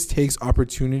 He always takes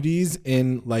opportunities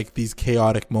in like these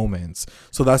chaotic moments.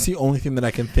 So that's the only thing that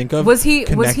I can think of. Was he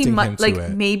like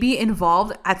maybe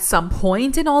involved at some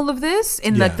point in all of this,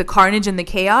 in like the carnage and the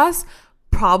chaos?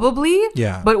 Probably.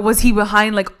 Yeah. But was he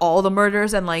behind like all the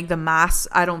murders and like the mass?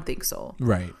 I don't think so.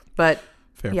 Right. But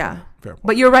Fair point.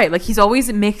 But you're right. Like, he's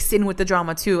always mixed in with the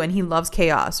drama too, and he loves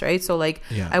chaos, right? So like,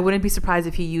 I wouldn't be surprised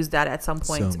if he used that at some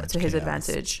point to his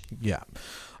advantage. Yeah.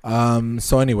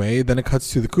 So anyway, then it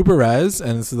cuts to the Cooper res,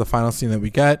 and this is the final scene that we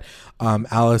get.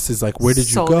 Alice is like, where did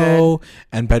you go? Good.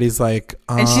 And Betty's like,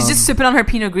 and she's just sipping on her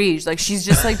Pinot Gris. Like, she's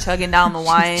just like chugging down the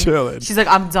wine. She's like,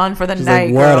 I'm done for the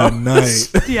night. Like, what a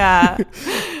night. Yeah.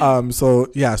 So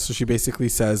she basically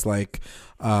says like,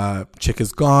 Chick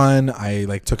is gone. I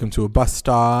like took him to a bus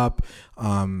stop.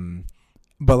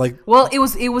 But like, well, it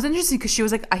was interesting because she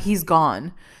was like, he's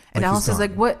gone. And Alice is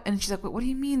like, what? And she's like, what do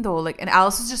you mean though? Like, and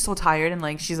Alice is just so tired and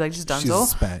like, she's like, just done.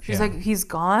 She's like, he's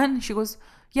gone. She goes,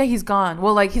 yeah, he's gone.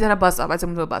 Well, like, he's at a bus stop. I took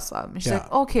him to a bus stop. And she's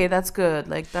like, okay, that's good.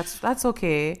 Like, that's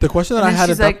okay. The question that I had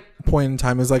at that point in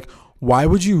time is like, why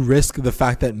would you risk the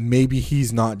fact that maybe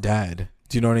he's not dead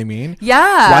Do you know what I mean?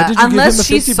 Yeah. Why did you give him a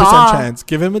 50% saw... chance?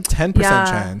 Give him a 10%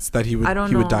 chance that he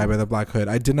would die by the Black Hood.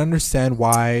 I didn't understand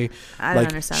why. I don't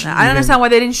understand that. I don't understand why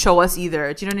they didn't show us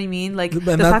either. Do you know what I mean? Like,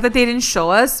 the fact that they didn't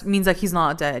show us means like he's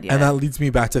not dead yet. And that leads me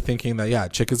back to thinking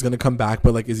that, Chick is going to come back,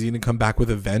 but like, is he going to come back with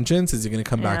a vengeance? Is he going to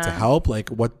come back to help? Like,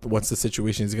 what's the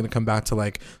situation? Is he going to come back to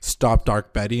like stop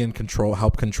Dark Betty and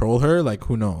help control her? Like,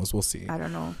 who knows? We'll see. I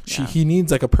don't know. He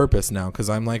needs like a purpose now, because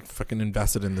I'm like fucking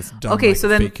invested in this dumb. Okay,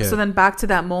 like, so then back to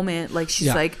that moment, like she's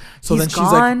like, so he's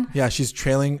then gone. she's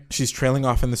trailing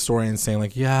off in the story and saying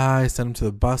like, I sent him to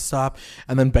the bus stop,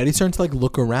 and then Betty's starting to like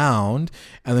look around,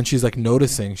 and then she's like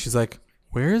noticing, she's like,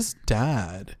 where's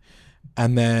Dad?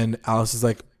 And then Alice is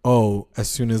like, oh, as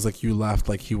soon as like you left,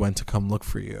 like he went to come look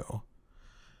for you.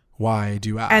 Why do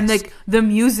you ask? And like the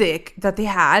music that they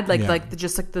had,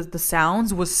 the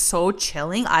sounds was so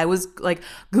chilling. I was like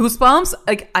goosebumps.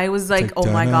 Like I was like,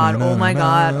 oh my god, oh my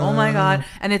god, oh my god.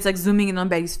 And it's like zooming in on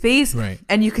Betty's face, right?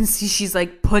 And you can see she's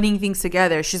like putting things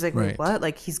together. She's like, wait, what?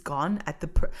 Like he's gone at the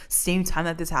same time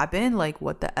that this happened. Like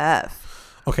what the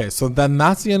f? Okay, so then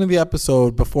that's the end of the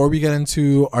episode. Before we get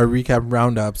into our recap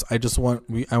roundups, I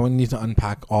need to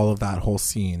unpack all of that whole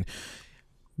scene.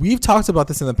 We've talked about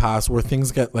this in the past where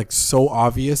things get like so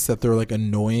obvious that they're like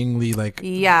annoyingly like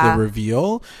the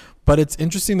reveal. But it's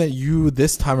interesting that you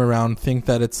this time around think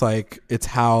that it's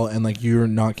Hal, and like you're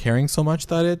not caring so much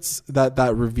that it's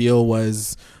that reveal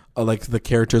was like the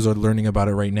characters are learning about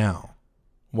it right now.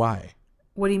 Why?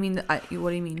 What do you mean? What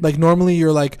do you mean? Like normally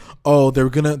you're like, oh,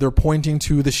 they're pointing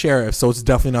to the sheriff, so it's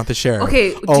definitely not the sheriff.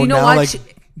 Okay, do you know what?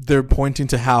 Like, they're pointing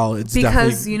to Hal. It's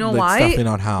because you know why? It's definitely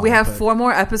not Hal. We have 4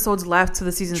 more episodes left to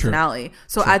the season finale.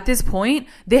 So at this point,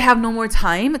 they have no more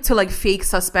time to like fake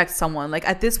suspect someone. Like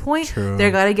at this point,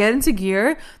 they gotta get into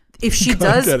gear. If she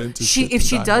does,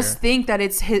 think that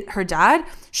it's her dad,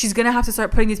 she's gonna have to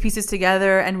start putting these pieces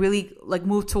together and really like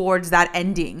move towards that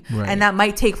ending. Right. And that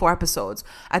might take 4 episodes.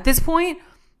 At this point,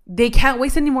 they can't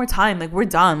waste any more time. Like we're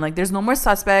done. Like there's no more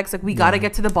suspects. Like we got to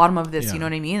get to the bottom of this. You know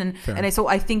what I mean? So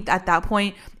I think at that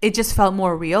point it just felt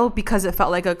more real because it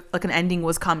felt like an ending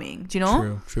was coming. Do you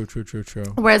know? True.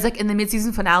 Whereas like in the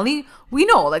mid-season finale, we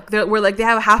know like they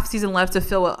have a half season left to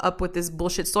fill up with this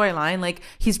bullshit storyline. Like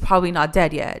he's probably not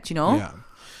dead yet. You know?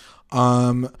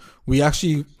 Yeah. We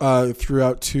actually threw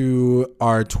out to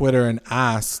our Twitter and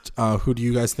asked, who do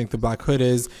you guys think the Black Hood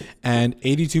is? And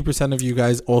 82% of you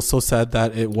guys also said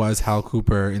that it was Hal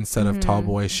Cooper instead of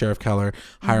Tallboy. Sheriff Keller.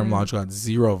 Hiram Lodge got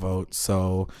 0 votes.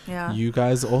 So you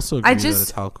guys also agree that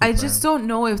it's Hal Cooper. I just don't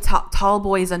know if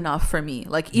Tallboy is enough for me.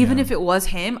 Like even if it was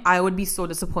him, I would be so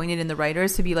disappointed in the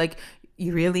writers to be like,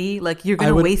 you really like you're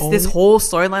gonna waste this whole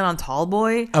storyline on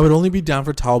Tallboy? I would only be down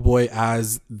for Tallboy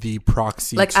as the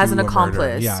proxy, like as an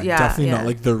accomplice. Yeah, definitely not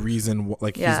like the reason.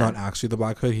 Like he's not actually the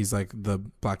Black Hood. He's like the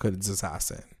Black Hood's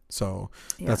assassin. So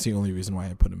that's the only reason why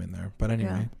I put him in there. But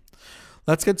anyway,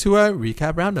 let's get to our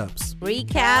recap roundups.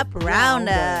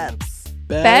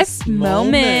 Best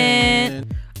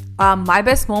moment. My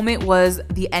best moment was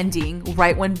the ending,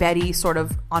 right when Betty sort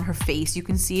of on her face, you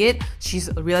can see it. She's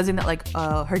realizing that like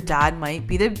her dad might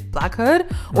be the Black Hood,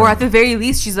 or at the very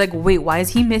least, she's like, wait, why is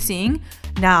he missing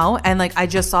now? And like, I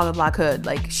just saw the Black Hood.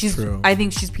 Like I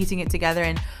think she's piecing it together.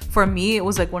 And for me, it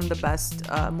was like one of the best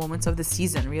moments of the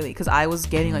season, really, because I was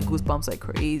getting like goosebumps like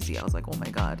crazy. I was like, oh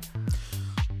my God.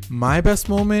 My best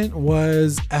moment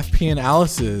was FP and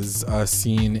Alice's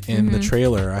scene in the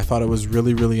trailer. I thought it was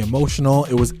really, really emotional.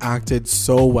 It was acted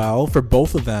so well for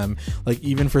both of them. Like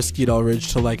even for Skeet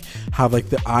Ulrich to like have like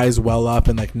the eyes well up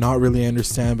and like not really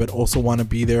understand, but also want to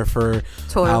be there for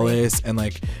Alice. And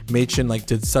like Machen like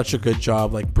did such a good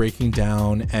job like breaking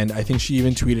down. And I think she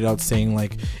even tweeted out saying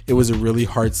like it was a really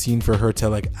hard scene for her to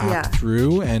like act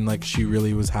through. And like she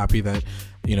really was happy that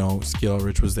Skeet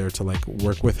Ulrich was there to like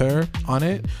work with her on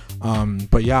it.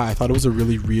 But yeah, I thought it was a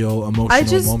really real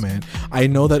emotional moment. I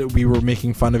know that we were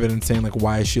making fun of it and saying like,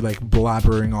 why is she like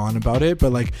blabbering on about it?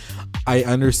 But like, I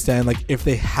understand like if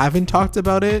they haven't talked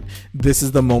about it, this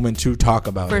is the moment to talk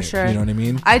about it. For sure. You know what I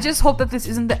mean? I just hope that this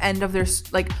isn't the end of their,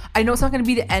 like, I know it's not going to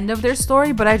be the end of their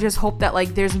story, but I just hope that like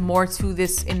there's more to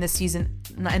this in the season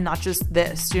and not just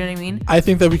this. Do you know what I mean? I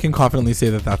think that we can confidently say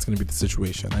that that's going to be the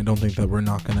situation. I don't think that we're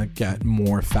not going to get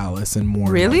more phallus and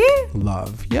more like,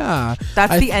 love. Yeah.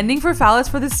 That's the ending for phallus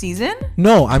for the season?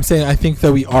 No, I'm saying I think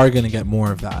that we are going to get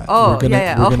more of that. Oh, we're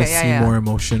going to see more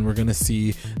emotion. We're going to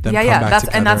see them come back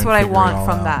together. And that's what I want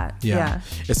from that. Yeah.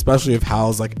 Especially if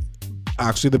Hal's like,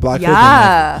 actually the Black Hood,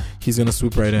 Yeah. then, like, he's gonna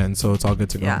swoop right in. So it's all good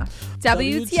to go. Yeah.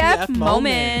 WTF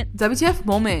moment. WTF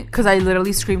moment, because I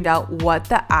literally screamed out, what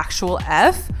the actual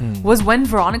F, was when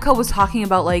Veronica was talking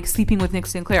about like sleeping with Nick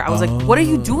Sinclair. I was like, what are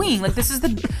you doing? Like, this is the,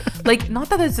 like, not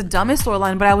that it's the dumbest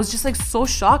storyline, but I was just like so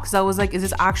shocked because I was like, is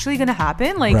this actually gonna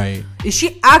happen? Like, Right. is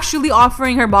she actually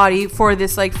offering her body for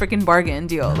this like freaking bargain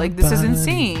deal? Like, this is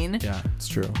insane. Yeah, it's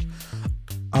true.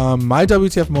 My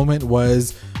WTF moment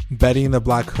was Betty and the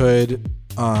Black Hood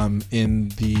in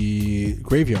the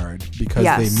graveyard, because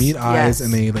Yes, they meet eyes yes.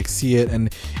 and they like see it,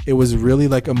 and it was really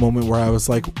like a moment where I was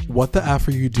like, what the F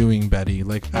are you doing, Betty?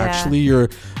 Like, Yeah. actually you're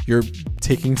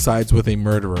taking sides with a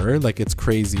murderer. Like, it's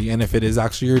crazy. And if it is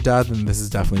actually your dad, then this is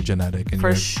definitely genetic, and For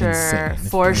you're sure. insane.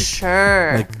 For Like,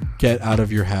 sure. like, get out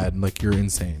of your head. Like, you're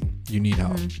insane. You need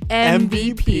help.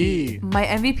 MVP. My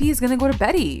MVP is gonna go to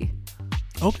Betty.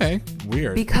 Okay,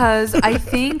 weird. Because I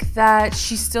think that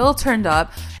she still turned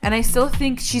up, and I still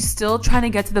think she's still trying to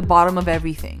get to the bottom of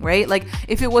everything, right? Like,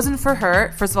 if it wasn't for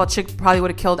her, first of all, Chick probably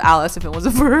would have killed Alice if it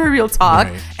wasn't for her real talk,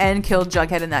 Right. and killed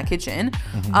Jughead in that kitchen.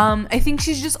 I think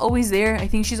she's just always there. I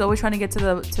think she's always trying to get to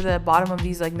the bottom of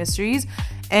these like mysteries,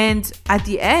 and at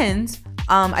the end,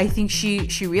 I think she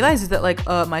realizes that like,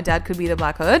 my dad could be the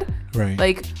Black Hood. Right.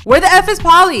 Like, where the F is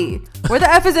Polly? Where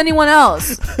the F is anyone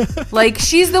else? Like,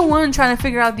 she's the one trying to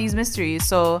figure out these mysteries.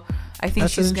 So I think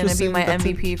That's she's gonna be my that's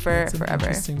MVP that's an forever.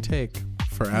 Interesting take.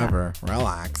 Forever.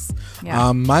 Relax.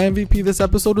 Yeah. My MVP this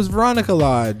episode was Veronica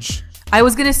Lodge, I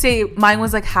was gonna say mine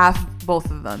was like half both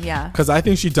of them. Yeah. because I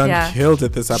think she done Yeah. killed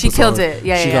it this episode. She killed it.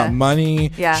 Yeah, She yeah, got yeah.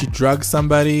 money. Yeah. She drugged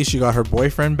somebody. She got her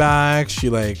boyfriend back. She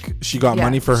got Yeah,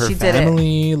 money for her she did it.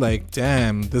 family. Like,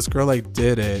 damn, this girl like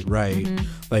did it right. Mm-hmm.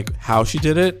 Like, how she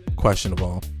did it,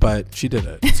 questionable, but she did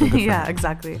it. So good for Yeah, her.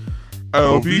 exactly.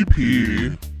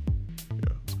 LVP.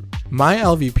 My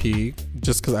LVP,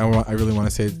 just because I really want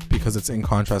to say it because it's in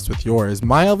contrast with yours,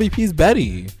 my LVP is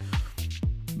Betty.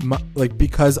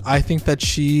 Because I think that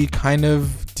she kind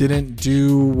of didn't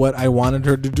do what I wanted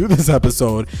her to do this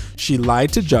episode. She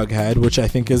lied to Jughead, which I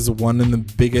think is one of the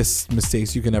biggest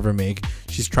mistakes you can ever make.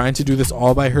 She's trying to do this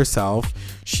all by herself.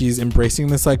 She's embracing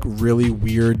this like really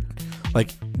weird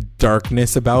like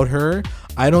darkness about her.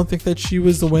 I don't think that she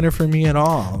was the winner for me at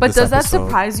all. But this does that episode.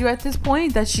 surprise you at this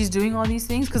point that she's doing all these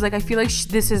things? Because like I feel like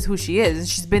this is who she is, and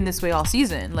she's been this way all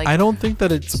season. Like, I don't think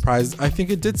that it surprised. I think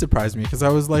it did surprise me because I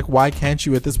was like, why can't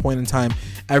you at this point in time?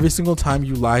 Every single time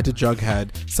you lie to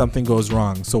Jughead, something goes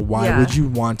wrong. So why Yeah. would you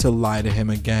want to lie to him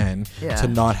again Yeah. to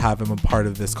not have him a part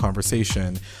of this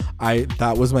conversation?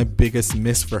 That was my biggest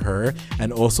miss for her.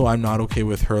 And also, I'm not okay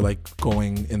with her like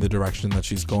going in the direction that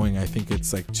she's going. I think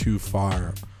it's like too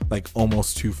far. Like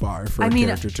almost too far for a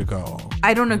character to go.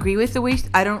 I don't agree with the way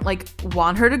I don't like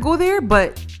want her to go there,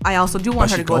 but I also do want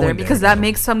But her she to go there going because there, that though.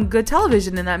 makes some good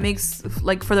television, and that makes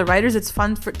like for the writers it's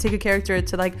fun to take a character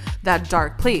to like that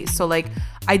dark place. So like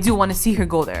I do want to see her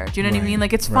go there. Do you know what I Right, mean?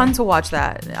 Like it's fun right. to watch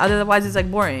that. Otherwise it's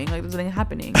like boring. Like there's nothing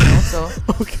happening. You know? So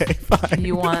Okay, fine.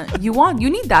 you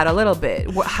need that a little bit.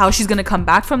 How she's gonna come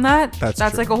back from that? That's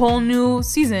That's true. like a whole new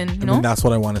season. You I know? mean, that's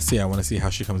what I want to see. I want to see how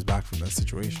she comes back from this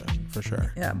situation for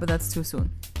sure. Yeah, but that's too soon.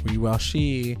 We will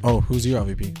she. Oh, who's your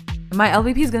LVP? My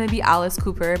LVP is gonna be Alice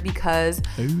Cooper because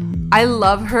I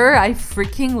love her. I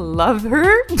freaking love her.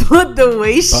 But the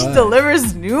way she But-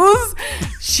 delivers news,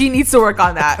 she needs to work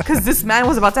on that. Because this man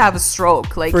was about to have a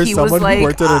stroke. Like For he someone was like, who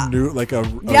worked at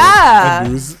a yeah.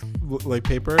 news like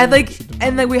paper, and like she did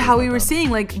and not like care how we about were that. saying,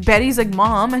 like Betty's like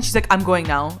mom, and she's like, I'm going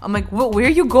now. I'm like, well, where are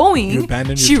you going? You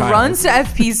abandoned your She child. runs to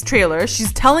FP's trailer.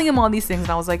 She's telling him all these things, and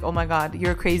I was like, oh my god,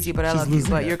 you're crazy, but I She's love you,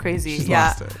 losing but it. you're crazy. She's yeah,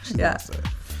 lost it. She's yeah. lost it.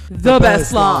 The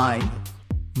best line.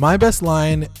 My best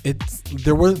line,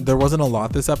 there wasn't a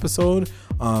lot this episode,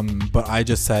 but I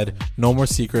just said no more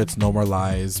secrets, no more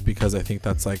lies, because I think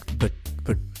that's like the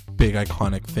big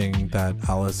iconic thing that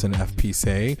Alice and FP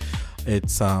say.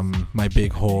 It's my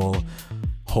big whole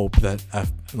hope that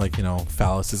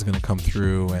Phallus is gonna come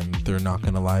through and they're not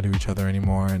gonna lie to each other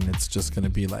anymore, and it's just gonna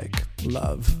be like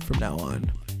love from now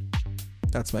on.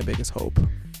 That's my biggest hope.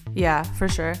 Yeah, for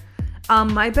sure.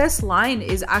 My best line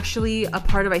is actually a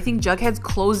part of, I think, Jughead's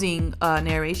closing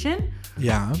narration.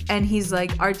 Yeah. And he's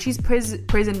like, Archie's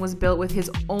prison was built with his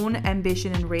own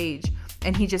ambition and rage,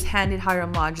 and he just handed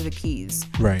Hiram Lodge the keys.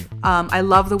 Right. I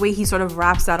love the way he sort of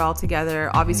wraps that all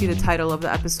together. Obviously, the title of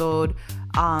the episode.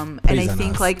 And I Praise on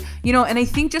think us. and I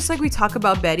think just like we talk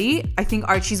about Betty, I think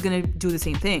Archie's gonna do the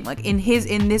same thing. Like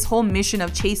in this whole mission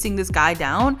of chasing this guy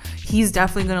down, he's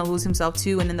definitely gonna lose himself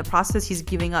too. And in the process, he's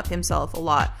giving up himself a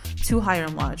lot to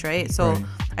Hiram Lodge, right? So Right.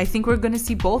 I think we're gonna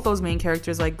see both those main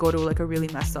characters like go to like a really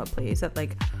messed up place that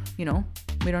we don't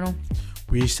know.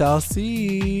 We shall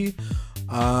see.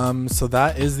 So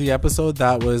that is the episode.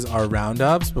 That was our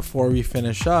roundups. Before we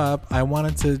finish up, I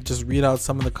wanted to just read out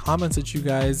some of the comments that you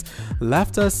guys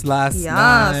left us last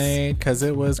night, because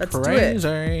it was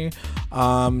crazy.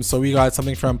 So we got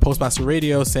something from Postmaster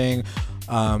Radio saying,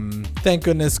 thank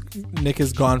goodness Nick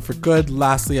is gone for good.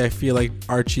 Lastly, I feel like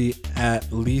Archie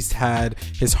at least had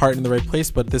his heart in the right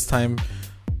place, but this time,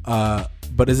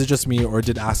 but is it just me, or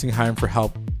did asking Hiram for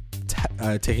help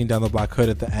taking down the Black Hood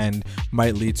at the end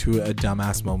might lead to a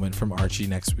dumbass moment from Archie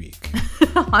next week?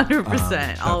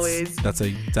 100%, always. That's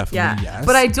a definitely yes.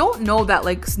 But I don't know that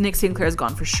like Nick St. Clair is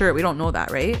gone for sure. We don't know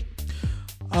that, right?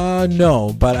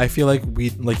 No, but I feel like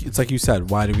it's like you said,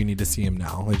 why do we need to see him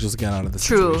now? Like, just get out of the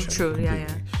situation. True, yeah.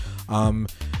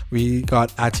 We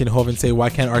got Atian Hoven say, why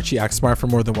can't Archie act smart for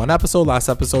more than one episode? Last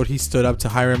episode, he stood up to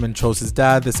Hiram and chose his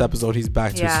dad. This episode, he's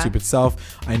back to his stupid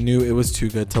self. I knew it was too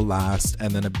good to last.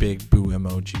 And then a big boo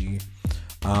emoji.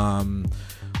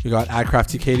 We got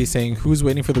Crafty Katie saying, who's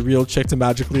waiting for the real chick to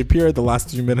magically appear at the last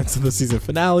 3 minutes of the season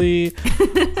finale?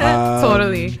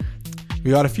 Totally.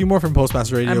 We got a few more from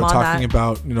Postmaster Radio talking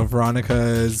about,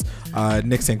 Veronica's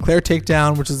Nick St. Clair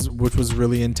takedown, which was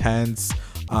really intense.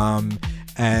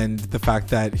 And the fact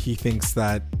that he thinks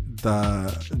that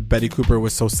the Betty Cooper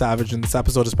was so savage in this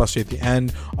episode, especially at the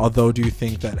end. Although, do you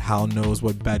think that Hal knows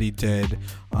what Betty did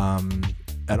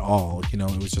at all?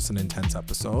 It was just an intense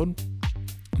episode.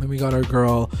 Then we got our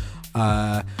girl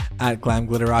at Glam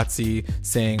Glitterazzi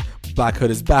saying, Black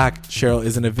Hood is back. Cheryl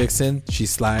isn't a vixen.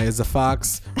 She's sly as a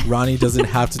fox. Ronnie doesn't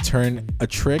have to turn a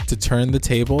trick to turn the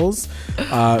tables.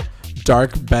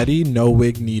 Dark Betty, no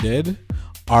wig needed.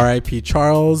 R.I.P.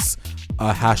 Charles.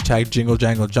 Hashtag Jingle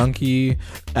Jangle Junkie.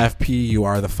 FP, you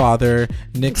are the father.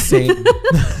 Nick Saint.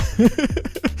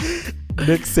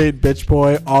 Nick Saint bitch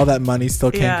boy. All that money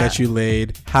still can't get you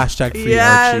laid. Hashtag free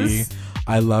Archie.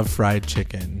 I love fried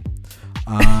chicken.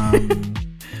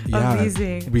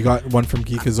 Amazing. We got one from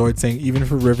Geekazoid saying, even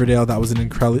for Riverdale, that was an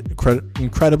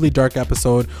incredibly dark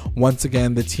episode. Once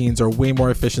again, the teens are way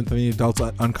more efficient than the adults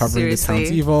at uncovering the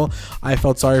town's evil. I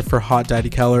felt sorry for Hot Daddy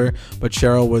Keller, but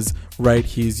Cheryl was right.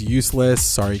 He's useless.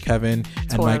 Sorry, Kevin.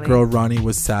 And my girl Ronnie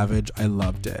was savage. I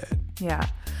loved it. Yeah.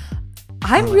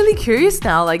 I'm really curious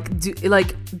now.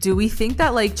 Do we think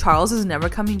that like Charles is never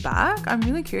coming back? I'm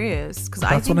really curious because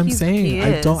that's what I'm saying.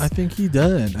 I think he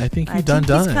done. I think he done.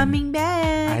 He's coming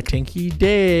back. I think he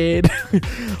did.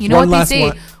 You know what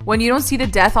they say? When you don't see the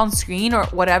death on screen or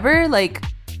whatever, like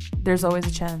there's always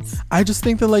a chance. I just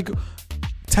think that like.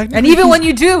 And even when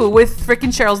you do with freaking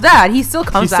Cheryl's dad, he still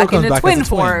comes back in a twin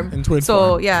form. In twin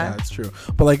form. Yeah, it's true.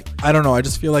 But like, I don't know. I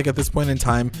just feel like at this point in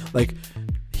time, like.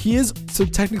 He is so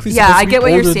technically. Yeah, I get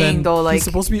what you're saying though. Like, he's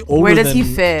supposed to be older. Where does he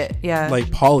fit? Yeah,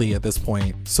 like Polly at this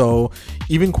point. So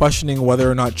even questioning whether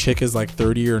or not Chick is like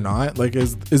 30 or not, like,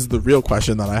 is the real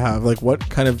question that I have. Like, what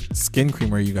kind of skin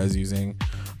cream are you guys using?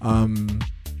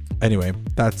 Anyway,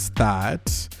 that's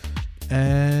that.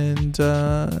 And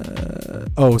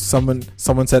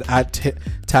someone said at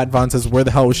Tat Von says, where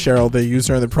the hell was Cheryl? They used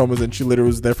her in the promos and she literally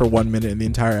was there for 1 minute in the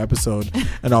entire episode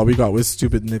and all we got was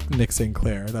stupid Nick St.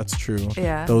 Clair. That's true.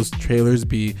 Yeah, those trailers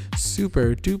be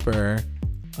super duper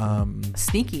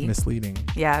sneaky, misleading.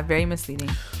 Yeah, very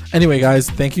misleading. Anyway, guys,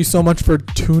 thank you so much for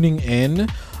tuning in.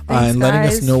 And letting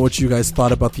us know what you guys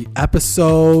thought about the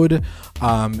episode.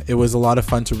 It was a lot of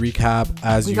fun to recap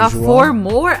as usual. We got 4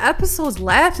 more episodes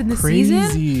left in the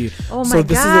season. Oh my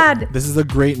God. This is a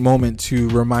great moment to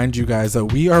remind you guys that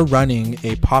we are running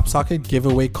a Pop Socket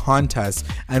giveaway contest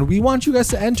and we want you guys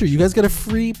to enter. You guys get a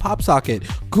free Pop Socket.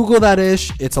 Google that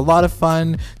ish. It's a lot of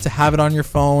fun to have it on your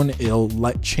phone. It'll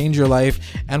change your life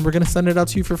and we're going to send it out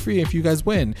to you for free if you guys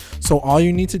win. So all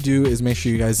you need to do is make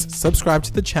sure you guys subscribe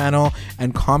to the channel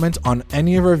and comment on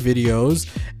any of our videos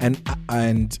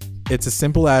and it's as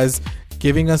simple as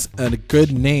giving us a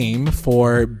good name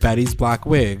for Betty's black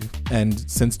wig. And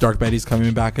since Dark Betty's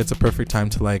coming back, it's a perfect time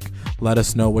to like let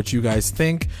us know what you guys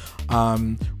think.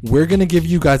 We're gonna give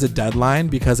you guys a deadline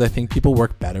because I think people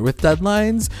work better with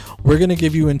deadlines. We're gonna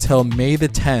give you until May the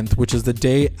 10th, which is the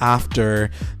day after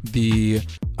the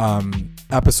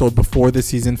episode before the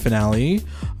season finale.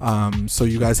 So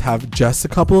you guys have just a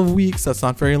couple of weeks. That's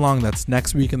not very long. That's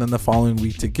next week and then the following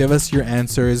week to give us your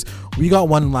answers. We got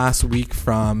one last week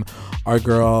from our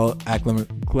girl at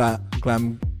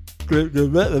Glam.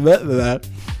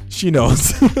 She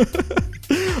knows.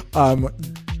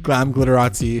 Glam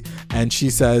Glitterazzi, and she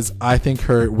says, I think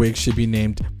her wig should be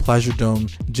named Pleasure Dome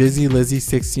Jizzy Lizzy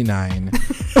 69.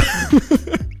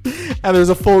 And there's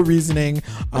a full reasoning,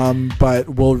 but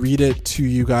we'll read it to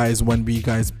you guys when we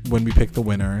pick the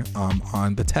winner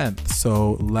on the 10th.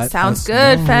 So Sounds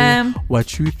good, fam.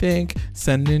 What you think.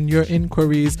 Send in your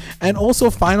inquiries. And also,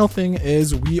 final thing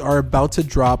is we are about to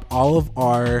drop all of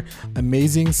our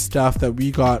amazing stuff that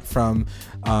we got from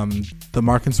the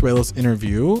Mark Consuelos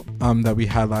interview that we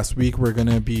had last week. We're going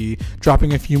to be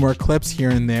dropping a few more clips here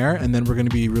and there, and then we're going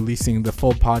to be releasing the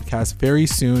full podcast very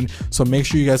soon. So make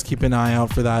sure you guys keep an eye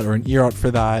out for that, or an ear out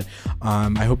for that.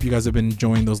 I hope you guys have been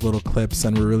enjoying those little clips,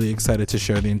 and we're really excited to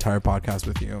share the entire podcast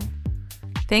with you.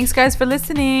 Thanks, guys, for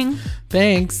listening.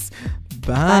 Thanks.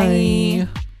 Bye.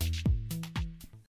 Bye.